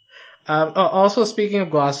 Also, speaking of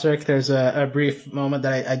Glossric, there's a brief moment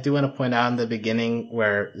that I do want to point out in the beginning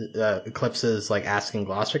where Eclipse is like asking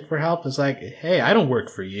Glossric for help. It's like, hey, I don't work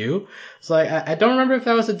for you. It's like, I don't remember if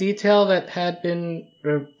that was a detail that had been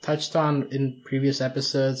touched on in previous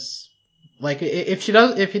episodes. Like, if he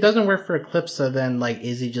doesn't work for Eclipse, then like,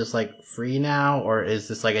 is he just like free now, or is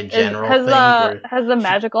this like a general thing? Has the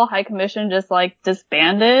Magical High Commission just like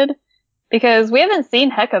disbanded? Because we haven't seen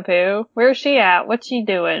Hekapoo. Where's she at? What's she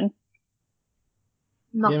doing?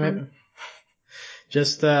 Nothing. Yeah,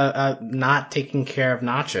 just not taking care of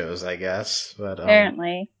Nachos, I guess. But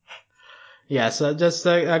apparently. Yeah, so just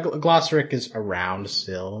Glossric is around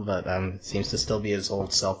still, but seems to still be his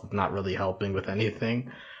old self of not really helping with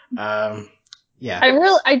anything. Yeah.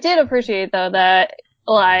 I did appreciate though that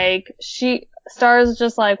like Star's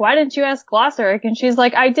just like, why didn't you ask Glossric? And she's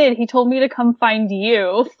like, I did. He told me to come find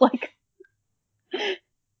you. Like, it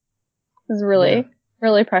was really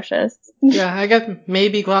precious. Yeah, I guess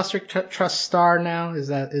maybe Glossric trusts Star now. Is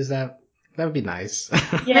that that would be nice.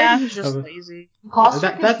 Yeah. Maybe he's just lazy.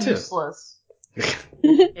 Glossric that is too. useless.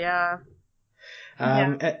 Yeah.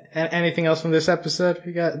 Anything else from this episode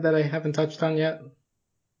you got that I haven't touched on yet?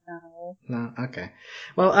 No. No, okay.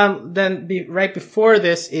 Well, then right before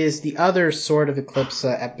this is the other Sword of Eclipse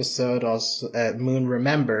episode, also Moon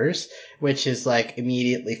Remembers, which is like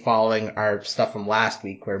immediately following our stuff from last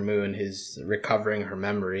week where Moon is recovering her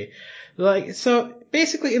memory. Like, so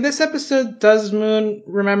basically in this episode, does Moon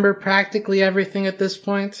remember practically everything at this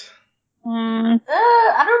point? I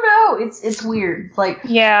don't know. It's weird. Like,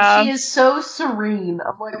 yeah. she is so serene.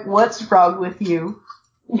 I'm like, what's wrong with you?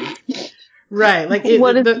 Right.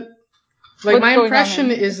 Like, my impression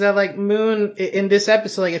is that, like, Moon, in this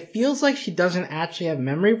episode, like, it feels like she doesn't actually have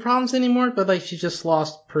memory problems anymore, but, like, she just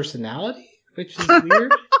lost personality, which is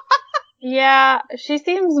weird. Yeah, she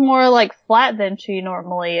seems more, like, flat than she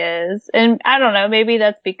normally is. And I don't know, maybe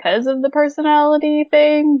that's because of the personality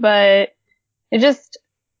thing, but it just,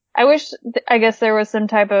 I guess there was some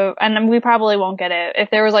type of, and we probably won't get it, if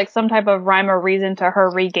there was, like, some type of rhyme or reason to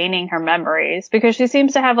her regaining her memories. Because she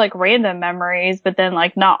seems to have, like, random memories, but then,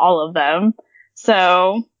 like, not all of them.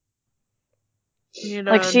 So. You need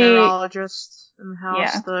a neurologist in the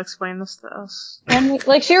house to explain this to us. And,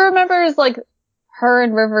 like, she remembers, like, her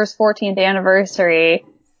and River's 14th anniversary,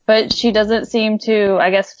 but she doesn't seem to, I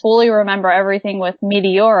guess, fully remember everything with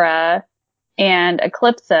Meteora and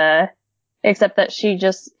Eclipsa. Except that she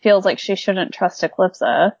just feels like she shouldn't trust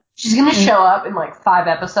Eclipsa. She's gonna show up in like 5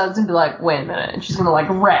 episodes and be like, wait a minute, and she's gonna like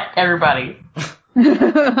wreck everybody.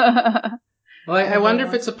 Well, I wonder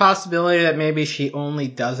if it's a possibility that maybe she only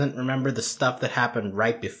doesn't remember the stuff that happened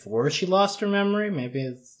right before she lost her memory.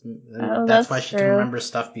 Maybe that's why she can remember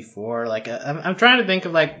stuff before. Like, I'm trying to think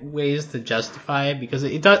of like ways to justify it because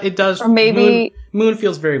it does. Or maybe Moon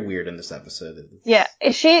feels very weird in this episode. Yeah,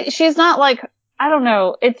 she's not like, I don't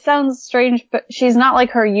know. It sounds strange, but she's not like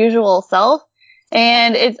her usual self.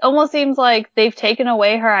 And it almost seems like they've taken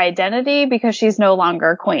away her identity because she's no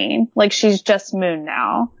longer queen. Like, she's just Moon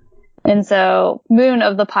now. And so, Moon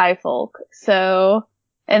of the Pie Folk. So,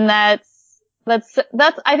 and that's,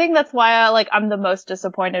 I think that's why I'm the most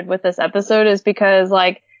disappointed with this episode is because,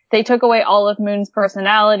 like, they took away all of Moon's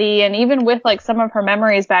personality and even with, like, some of her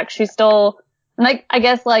memories back, she's still, like, I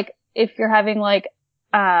guess, like, if you're having, like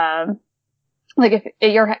if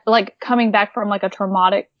you're, like, coming back from, like, a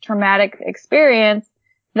traumatic experience,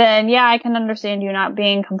 then yeah, I can understand you not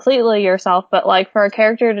being completely yourself, but, like, for a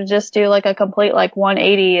character to just do, like, a complete, like,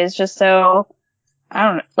 180 is just so, I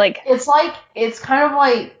don't know, like. It's kind of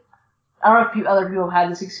like, I don't know if other people have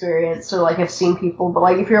had this experience, or, like, have seen people, but,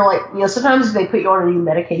 like, if you're, like, you know, sometimes they put you on a new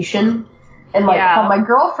medication, and, like, how my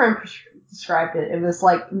girlfriend described it, it was,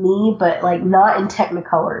 like, me, but, like, not in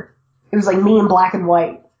Technicolor. It was, like, me in black and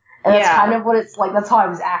white. And that's kind of what it's like, that's how I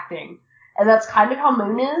was acting. And that's kind of how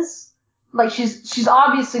Moon is. Like, she's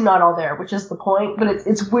obviously not all there, which is the point, but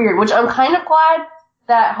it's weird, which I'm kind of glad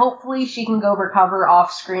that hopefully she can go recover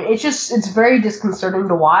off screen. It's very disconcerting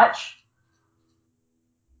to watch.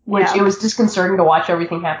 Which it was disconcerting to watch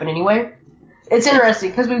everything happen anyway. It's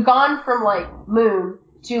interesting, because we've gone from, like, Moon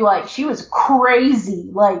to, like, she was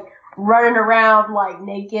crazy, like, running around, like,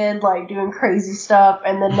 naked, like, doing crazy stuff,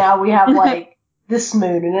 and then now we have, like, this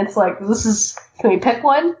Moon, and it's like, can we pick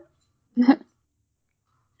one?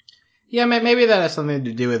 Yeah, maybe that has something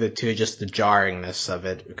to do with it too, just the jarringness of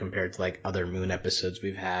it compared to like other Moon episodes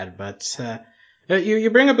we've had. But you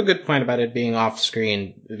bring up a good point about it being off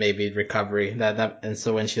screen, maybe recovery. And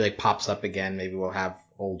so when she like pops up again, maybe we'll have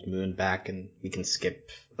old Moon back and we can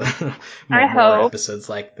skip more episodes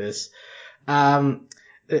like this.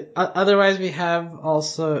 Otherwise, we have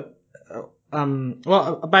also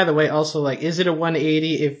Well, by the way, also, like, is it a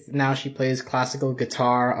 180 if now she plays classical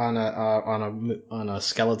guitar on a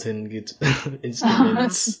skeleton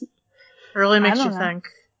instrument? Really makes I you don't know. think.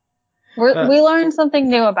 We learned something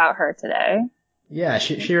new about her today. Yeah,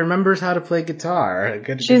 she remembers how to play guitar.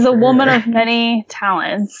 Good She's for a woman her. of many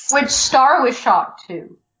talents. Which Star was shocked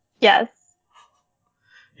too. Yes.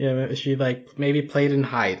 Yeah, she like maybe played in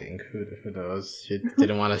hiding. Who knows? She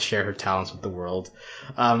didn't want to share her talents with the world.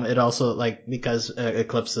 It also like because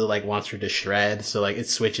Eclipse like wants her to shred, so like it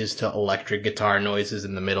switches to electric guitar noises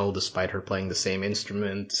in the middle, despite her playing the same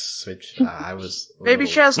instruments. Which I was Maybe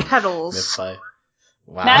she has pedals. miffed by.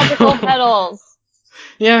 Wow. Magical pedals.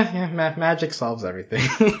 Yeah, magic solves everything.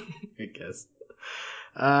 I guess.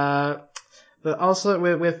 But also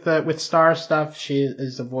with Star stuff, she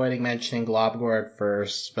is avoiding mentioning Globgor at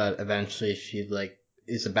first, but eventually she like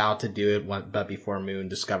is about to do it, but before Moon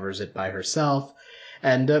discovers it by herself,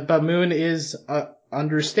 and but Moon is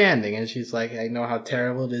understanding, and she's like, I know how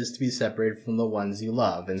terrible it is to be separated from the ones you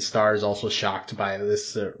love, and Star is also shocked by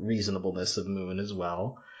this reasonableness of Moon as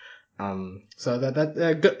well. So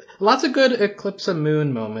good, lots of good Eclipse of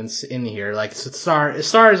Moon moments in here. Like Star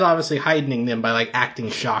is obviously heightening them by like acting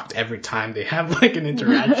shocked every time they have like an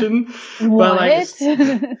interaction. What? But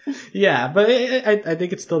like, yeah, but I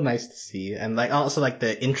think it's still nice to see, and like also like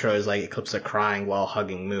the intro is like Eclipse crying while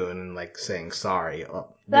hugging Moon and like saying sorry.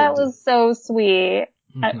 That was so sweet.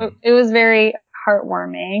 Mm-hmm. It was very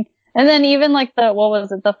heartwarming. And then even like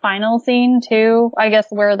the final scene too, I guess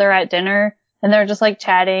where they're at dinner. And they're just like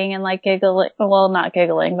chatting and like giggling, well, not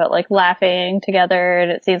giggling, but like laughing together.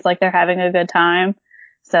 And it seems like they're having a good time.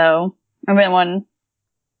 So, I mean, when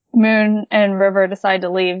Moon and River decide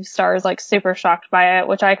to leave, Star's like super shocked by it,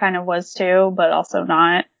 which I kind of was too, but also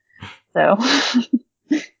not. So.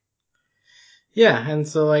 Yeah, and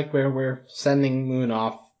so like we're sending Moon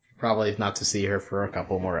off, probably not to see her for a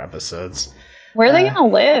couple more episodes. Where are they gonna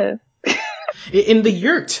live? In the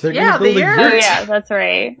yurt. They're Yeah, gonna build the a yurt. Oh yurt. yeah, that's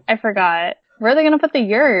right. I forgot. Where are they gonna put the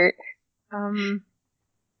yurt? In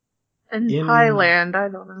In- Highland, I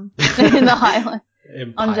don't know. In the Highland.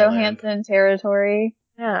 In On Pyland. Johansson territory.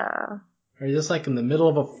 Yeah. Or just like in the middle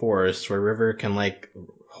of a forest where River can like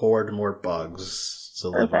hoard more bugs to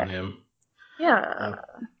live on Perfect. him. Yeah.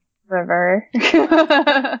 River.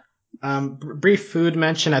 Brief food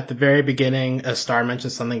mention at the very beginning. Star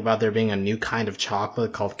mentioned something about there being a new kind of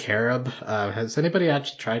chocolate called carob. Has anybody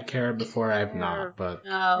actually tried carob before? I have not, but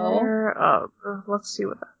No. Let's see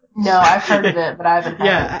what that No, I've heard of it, but I haven't had it.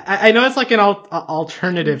 yeah, I know it's like an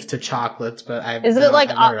alternative to chocolate, but Is it like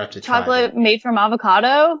I've never actually tried chocolate made from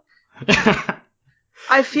avocado? it.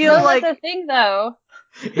 I feel No, like that's a thing though.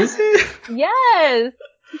 Is it? Yes.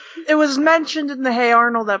 it was mentioned in the Hey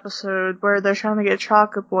Arnold episode where they're trying to get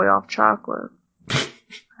Chocolate Boy off chocolate.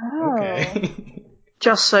 Oh. Okay.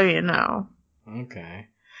 Just so you know. Okay.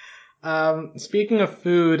 Speaking of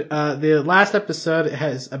food, the last episode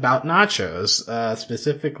is about nachos,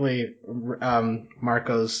 specifically,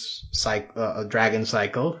 Marco's dragon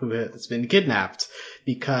cycle, who has been kidnapped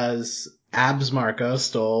because Abs Marco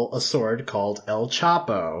stole a sword called El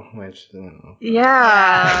Chapo, which, you know.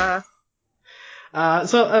 Yeah.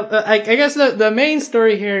 I guess the main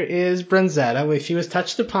story here is Brunzetta, which she was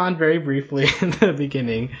touched upon very briefly in the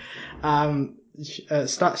beginning.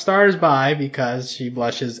 Stars by because she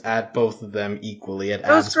blushes at both of them equally, at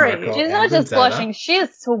That was Abs great. Marco She's and not just Brunzetta. blushing, she is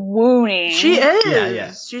swooning. She is.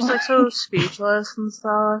 Yeah. She's like so speechless and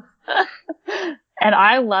stuff. And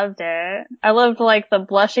I loved it. I loved like the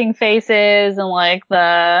blushing faces and like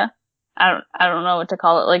the I don't know what to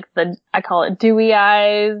call it, like I call it dewy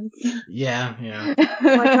eyes. Yeah.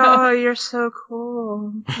 Like, oh, you're so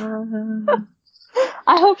cool.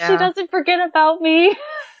 I hope she Yeah. doesn't forget about me.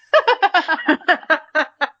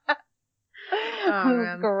 Oh,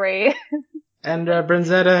 man. Great. And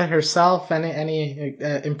Brunzetta herself, any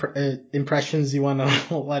impressions you want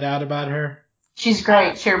to let out about her? She's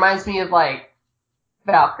great. She reminds me of, like,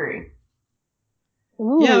 Valkyrie.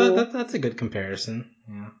 Ooh. Yeah, that's a good comparison.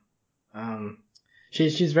 Yeah.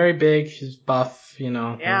 She's very big. She's buff. You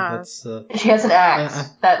know. Yeah. That's. And she has an axe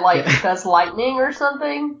that, like, yeah. does lightning or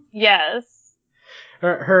something. Yes.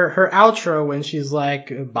 Her outro when she's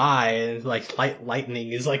like bye and like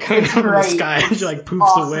lightning is like coming from the sky and she like poofs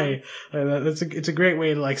awesome. away. It's a great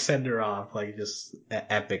way to like send her off, like just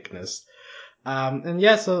epicness. And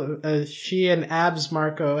yeah, so she and Abs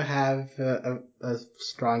Marco have a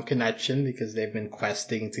strong connection because they've been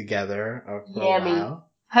questing together for a while.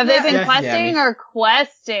 Have they been Yeah, questing Yami. or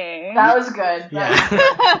questing? That was good.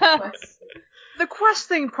 Yeah. The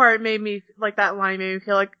questing part made me, like, that line made me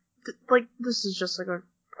feel like this is just like a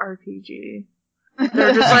RPG.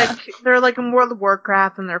 They're just like, they're like in World of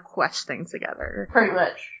Warcraft and they're questing together. Pretty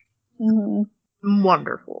much. Mm-hmm.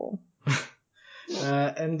 Wonderful.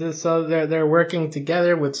 And so they're working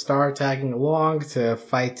together with Star tagging along to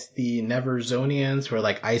fight the Neverzonians, who are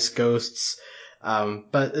like ice ghosts.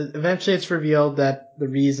 But eventually it's revealed that the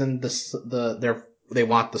reason they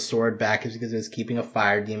want the sword back is because it was keeping a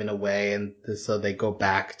fire demon away, and so they go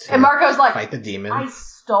back to And Marco's like, fight the demon. I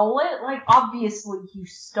stole it? Like, obviously you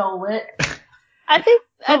stole it. I think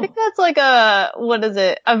that's like a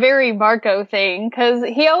very Marco thing, because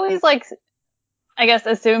he always like, I guess,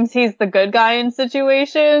 assumes he's the good guy in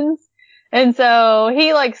situations. And so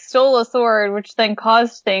he like stole a sword, which then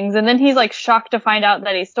caused things, and then he's like shocked to find out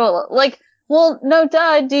that he stole it. Like, well, no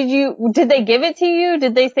duh, did they give it to you?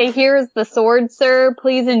 Did they say, here's the sword, sir,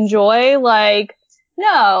 please enjoy? Like,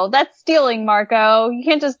 no, that's stealing, Marco. You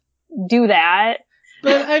can't just do that.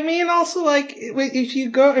 But I mean, also, like,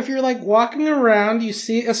 if you're like walking around, you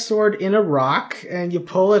see a sword in a rock, and you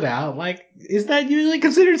pull it out, like, is that usually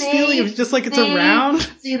considered stealing? If it's just like it's around?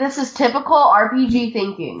 See, this is typical RPG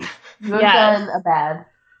thinking. You have done a bad.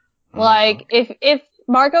 Like, if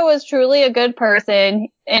Marco was truly a good person,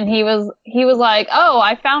 and he was like, oh,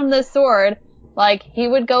 I found this sword, like, he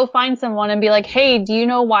would go find someone and be like, hey, do you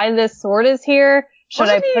know why this sword is here? Should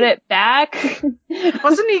I put it back?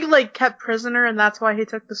 Wasn't he, like, kept prisoner and that's why he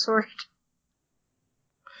took the sword?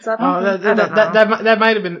 That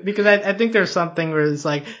might have been, because I think there's something where it's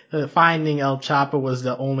like, finding El Chapo was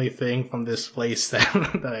the only thing from this place that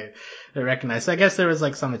I recognized. So I guess there was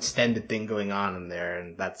like some extended thing going on in there,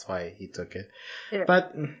 and that's why he took it. Yeah.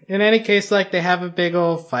 But in any case, like, they have a big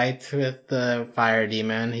old fight with the fire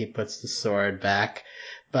demon. He puts the sword back.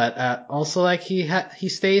 But also, like, he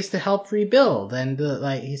stays to help rebuild, and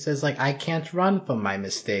like he says, like, I can't run from my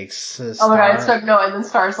mistakes. Oh my god, it's so and then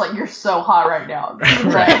Star's like, you're so hot right now.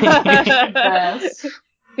 Right.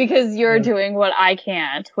 Because you're doing what I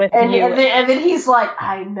can't with you. And then he's like,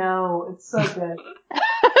 I know, it's so good.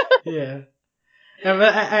 Yeah. Yeah,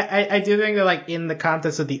 but I do think that, like, in the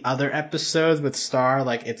context of the other episodes with Star,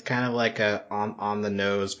 like, it's kind of like a on the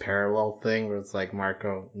nose parallel thing where it's like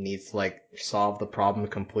Marco needs to, like, solve the problem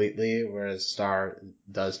completely, whereas Star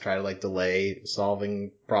does try to, like, delay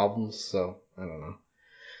solving problems. So I don't know.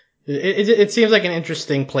 It seems like an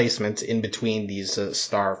interesting placement in between these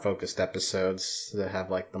Star focused episodes that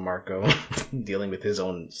have, like, the Marco dealing with his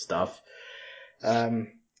own stuff.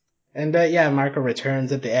 And Marco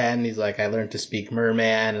returns at the end. He's like, I learned to speak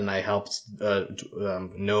merman, and I helped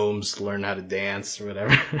gnomes learn how to dance or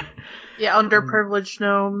whatever. Yeah, underprivileged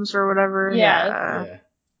gnomes or whatever. Yeah.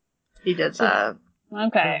 He did that.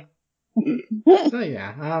 Okay.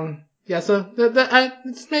 So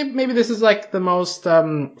maybe this is like the most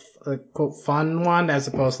quote fun one as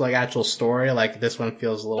opposed to like actual story. Like, this one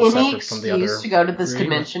feels a little separate from the other. Any excuse to go to this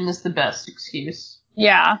dimension is the best excuse.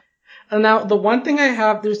 Yeah. And now, the one thing I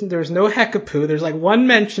have, there's no Hekapoo. There's, like, one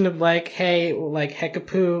mention of, like, hey, like,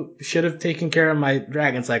 Hekapoo should have taken care of my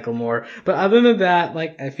Dragon Cycle more. But other than that,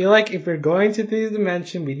 like, I feel like if we're going to the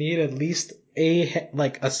dimension, we need at least a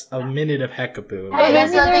minute of Hekapoo. Hey,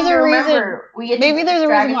 maybe there's a reason. Maybe there's a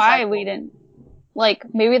reason why we didn't. Like,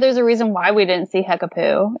 maybe there's a reason why we didn't see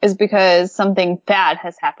Hekapoo is because something bad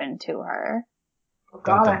has happened to her. Oh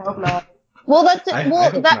God, I hope not. Well,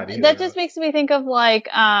 that just makes me think of, like,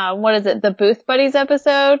 what is it, the Booth Buddies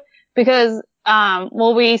episode? Because,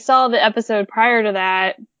 we saw the episode prior to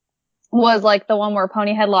that was, like, the one where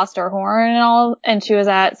Pony had lost her horn and all, and she was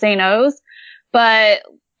at St. O's. But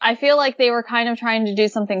I feel like they were kind of trying to do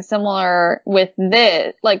something similar with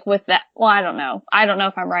this, like, with that. Well, I don't know. I don't know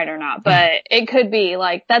if I'm right or not, but it could be,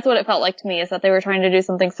 like, that's what it felt like to me, is that they were trying to do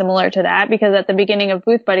something similar to that, because at the beginning of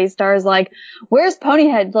Booth Buddies, Star's like, where's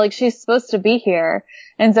Ponyhead? Like, she's supposed to be here.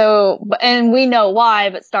 And so, and we know why,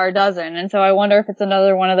 but Star doesn't. And so I wonder if it's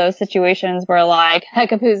another one of those situations where, like,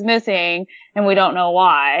 Hekapoo's missing, and we don't know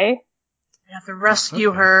why. You have to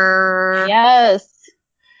rescue her. Yes.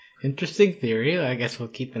 Interesting theory. I guess we'll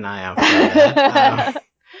keep an eye out for that.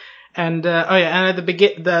 And at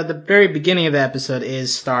the very beginning of the episode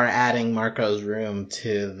is Star adding Marco's room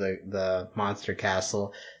to the monster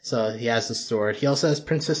castle. So he has the sword. He also has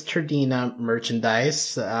Princess Turdina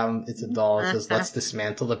merchandise. It's a doll. It says, "Let's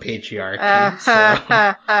dismantle the patriarchy."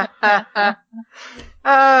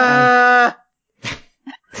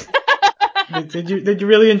 Did you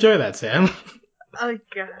really enjoy that, Sam? I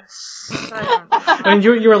guess. I don't know. I mean,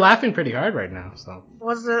 you were laughing pretty hard right now, so.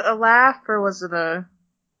 Was it a laugh or was it a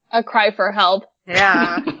cry for help?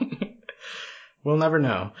 Yeah. We'll never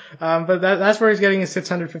know. But that's where he's getting his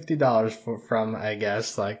 $650 from, I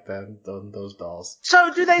guess, like those dolls.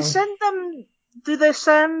 So do they send them do they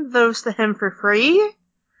send those to him for free?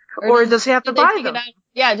 Or does he have to buy them?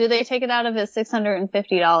 Do they take it out of his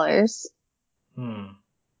 $650?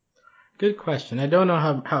 Good question. I don't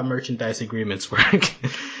know how merchandise agreements work.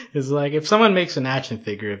 It's like, if someone makes an action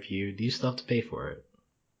figure of you, do you still have to pay for it?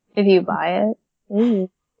 If you buy it? Ooh.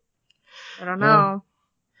 I don't know.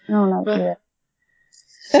 I don't know.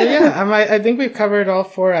 So yeah, I think we've covered all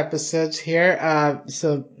 4 episodes here.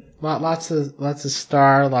 So lots of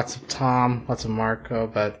Star, lots of Tom, lots of Marco,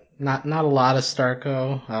 but not a lot of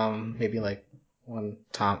Starco. Maybe like some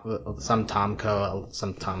Tomco,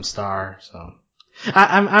 some Tom Star. So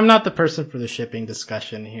I'm not the person for the shipping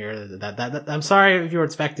discussion here. That I'm sorry if you were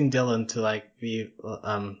expecting Dylan to like be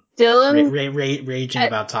raging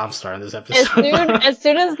about Tom Star in this episode. As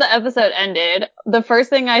soon as the episode ended, the first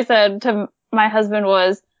thing I said to my husband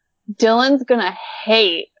was, Dylan's gonna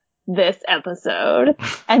hate this episode.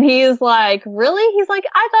 And he's like, really? He's like,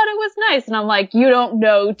 I thought it was nice. And I'm like, you don't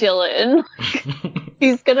know Dylan.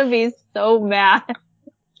 He's gonna be so mad.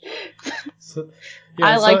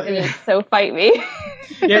 I liked it, so fight me.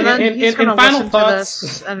 Yeah, and then he's gonna listen to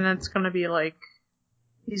this, and it's gonna be like,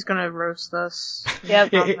 he's gonna roast us.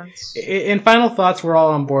 Yep. In final thoughts, we're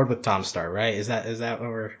all on board with Tom Star, right? Is that what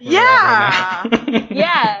we're yeah. at right now?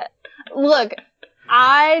 Yeah. Look,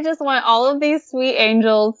 I just want all of these sweet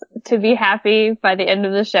angels to be happy by the end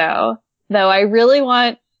of the show. Though I really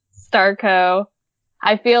want Starco.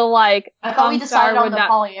 I feel like I thought we decided on the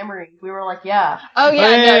polyamory. We were like, yeah. Oh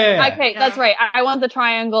yeah. Okay, that's right. I want the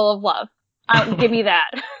triangle of love. Give me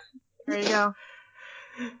that. There you go.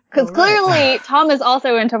 Because clearly Tom is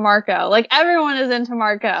also into Marco. Like, everyone is into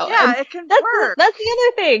Marco. Yeah, it can work. That's the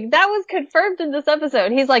other thing. That was confirmed in this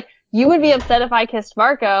episode. He's like, you would be upset if I kissed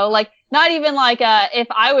Marco. Like, not even like, if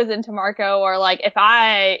I was into Marco, or like, if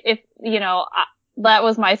that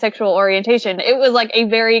was my sexual orientation. It was like a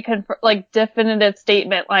very definitive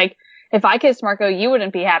statement. Like, if I kissed Marco, you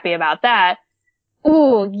wouldn't be happy about that.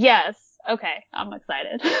 Ooh, yes. Okay, I'm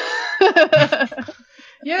excited.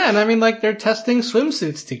 Yeah, and I mean, like, they're testing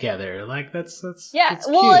swimsuits together. Like, that's yeah. that's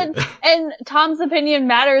well, cute. and Tom's opinion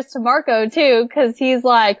matters to Marco too, because he's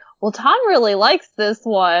like, well, Tom really likes this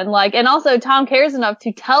one. Like, and also Tom cares enough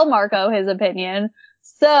to tell Marco his opinion.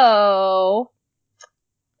 So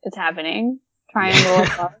it's happening. Triangle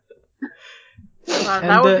of love.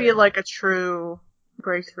 That would be like a true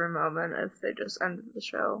breakthrough moment if they just ended the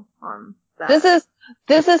show on that.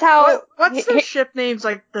 This is how. What's the ship names,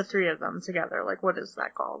 like the 3 of them together? Like, what is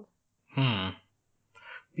that called?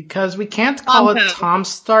 Because we can't call it Tom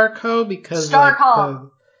Starco because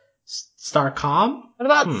Starcom. Starcom. What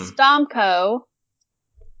about Stomco?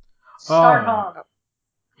 Starcom.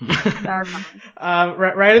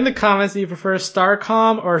 Right in the comments, do you prefer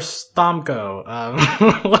Starcom or Stomco?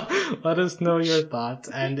 Let us know your thoughts,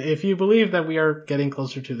 and if you believe that we are getting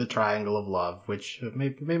closer to the triangle of love, which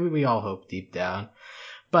maybe we all hope deep down.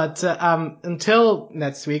 But until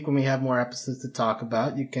next week, when we have more episodes to talk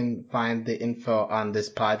about, you can find the info on this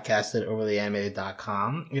podcast at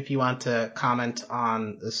overlyanimated.com. If you want to comment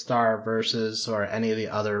on the Star Versus or any of the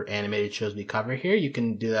other animated shows we cover here, you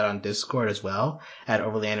can do that on Discord as well at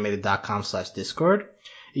overlyanimated.com/Discord.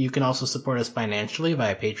 You can also support us financially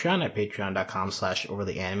via Patreon at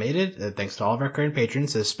patreon.com/overlyanimated. Thanks to all of our current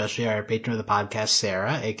patrons, especially our patron of the podcast,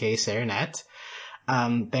 Sarah, aka SarahNet.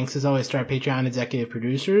 Thanks as always to our Patreon executive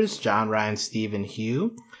producers, John, Ryan, Steve, and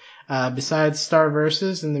Hugh. Besides Star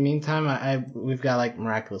Versus, in the meantime, we've got like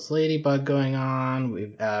Miraculous Ladybug going on.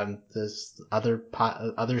 We've there's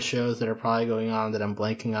other shows that are probably going on that I'm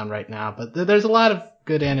blanking on right now. But there's a lot of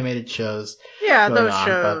good animated shows. Yeah, those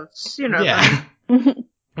shows. You know. Yeah.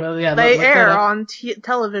 Well, yeah, they air on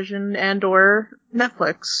television and or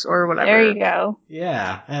Netflix or whatever. There you go.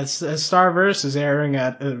 Yeah, as Starverse is airing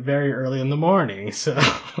at very early in the morning, so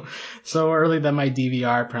early that my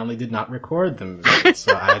DVR apparently did not record them,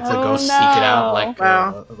 so I had to go seek it out.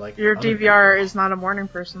 Like your DVR is not a morning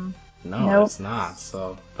person. No, nope. It's not.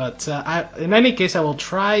 So, but in any case, I will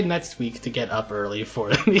try next week to get up early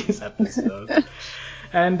for these episodes.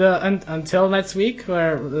 And until next week,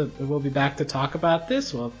 where we'll be back to talk about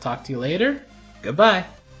this, we'll talk to you later. Goodbye.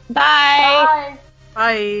 Bye.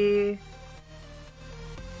 Bye.